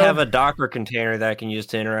right. So I have a Docker container that I can use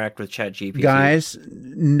to interact with ChatGPT. Guys,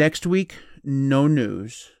 next week, no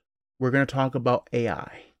news. We're going to talk about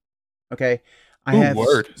AI. Okay. I have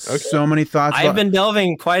so many thoughts. I've been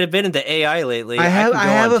delving quite a bit into AI lately. I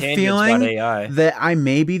have a feeling that I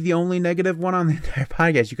may be the only negative one on the entire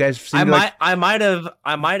podcast. You guys seem I might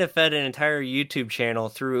have fed an entire YouTube channel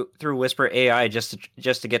through Whisper AI just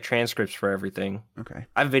to get transcripts for everything. Okay.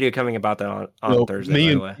 I have a video coming about that on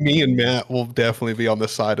Thursday. Me and Matt will definitely be on the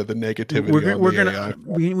side of the negativity.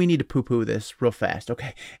 We need to poo-poo this real fast.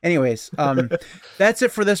 Okay. Anyways, that's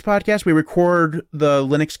it for this podcast. We record the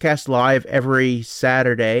Linux Cast live every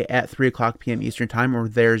Saturday at 3:00 p.m. Eastern time or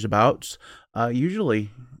thereabouts. Usually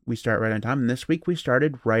we start right on time, and this week we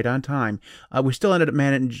started right on time. We still ended up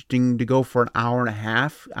managing to go for an hour and a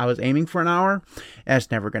half. I was aiming for an hour. That's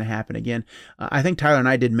never going to happen again. I think Tyler and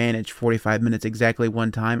I did manage 45 minutes exactly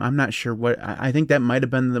one time. I'm not sure what. I think that might have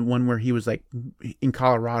been the one where he was like in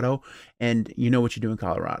Colorado, and you know what you do in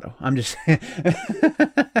Colorado. I'm just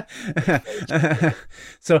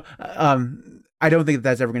so. I don't think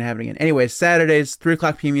that's ever going to happen again. Anyways, Saturdays,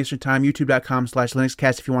 3:00 p.m. Eastern Time,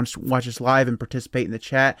 youtube.com/LinuxCast if you want to watch us live and participate in the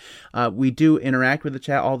chat. We do interact with the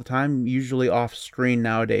chat all the time, usually off screen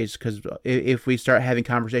nowadays, because if we start having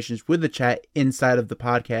conversations with the chat inside of the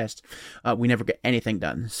podcast, we never get anything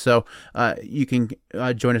done. So you can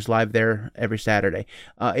join us live there every Saturday.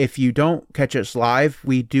 If you don't catch us live,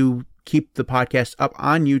 we do keep the podcast up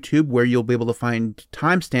on YouTube, where you'll be able to find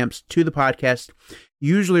timestamps to the podcast,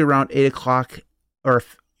 usually around 8 o'clock or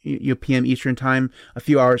p.m. Eastern time, a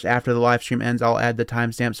few hours after the live stream ends. I'll add the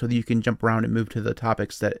timestamp so that you can jump around and move to the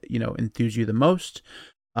topics that enthuse you the most.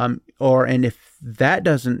 And if that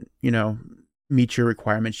doesn't meet your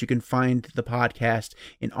requirements, you can find the podcast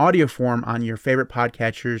in audio form on your favorite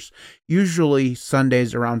podcatchers. Usually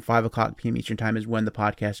Sundays around 5:00 p.m. Eastern time is when the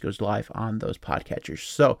podcast goes live on those podcatchers.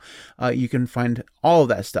 So you can find all of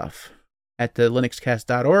that stuff at the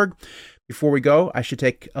linuxcast.org. Before we go, I should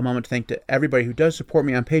take a moment to thank everybody who does support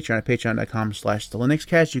me on Patreon at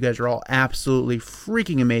patreon.com/thelinuxcast. You guys are all absolutely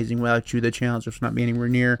freaking amazing. Without you, the channel would not be anywhere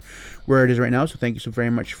near where it is right now. So thank you so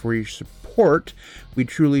very much for your support. We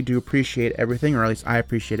truly do appreciate everything, or at least I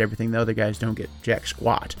appreciate everything. The other guys don't get jack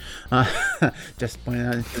squat. Just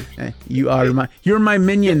pointing out, you're my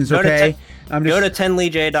minions, okay? Go to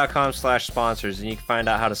 10leej.com/sponsors and you can find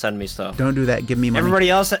out how to send me stuff. Don't do that. Give me money.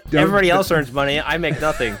 Everybody else earns money. I make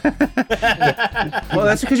nothing. Well,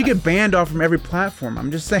 that's because you get banned off from every platform.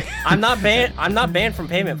 I'm just saying. I'm not banned from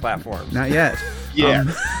payment platforms. Not yet. Yeah.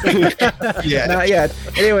 Yeah. Not yet.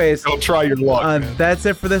 Anyways, Don't try your luck. Man. that's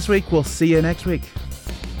it for this week. We'll see you next week.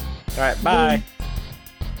 All right, bye.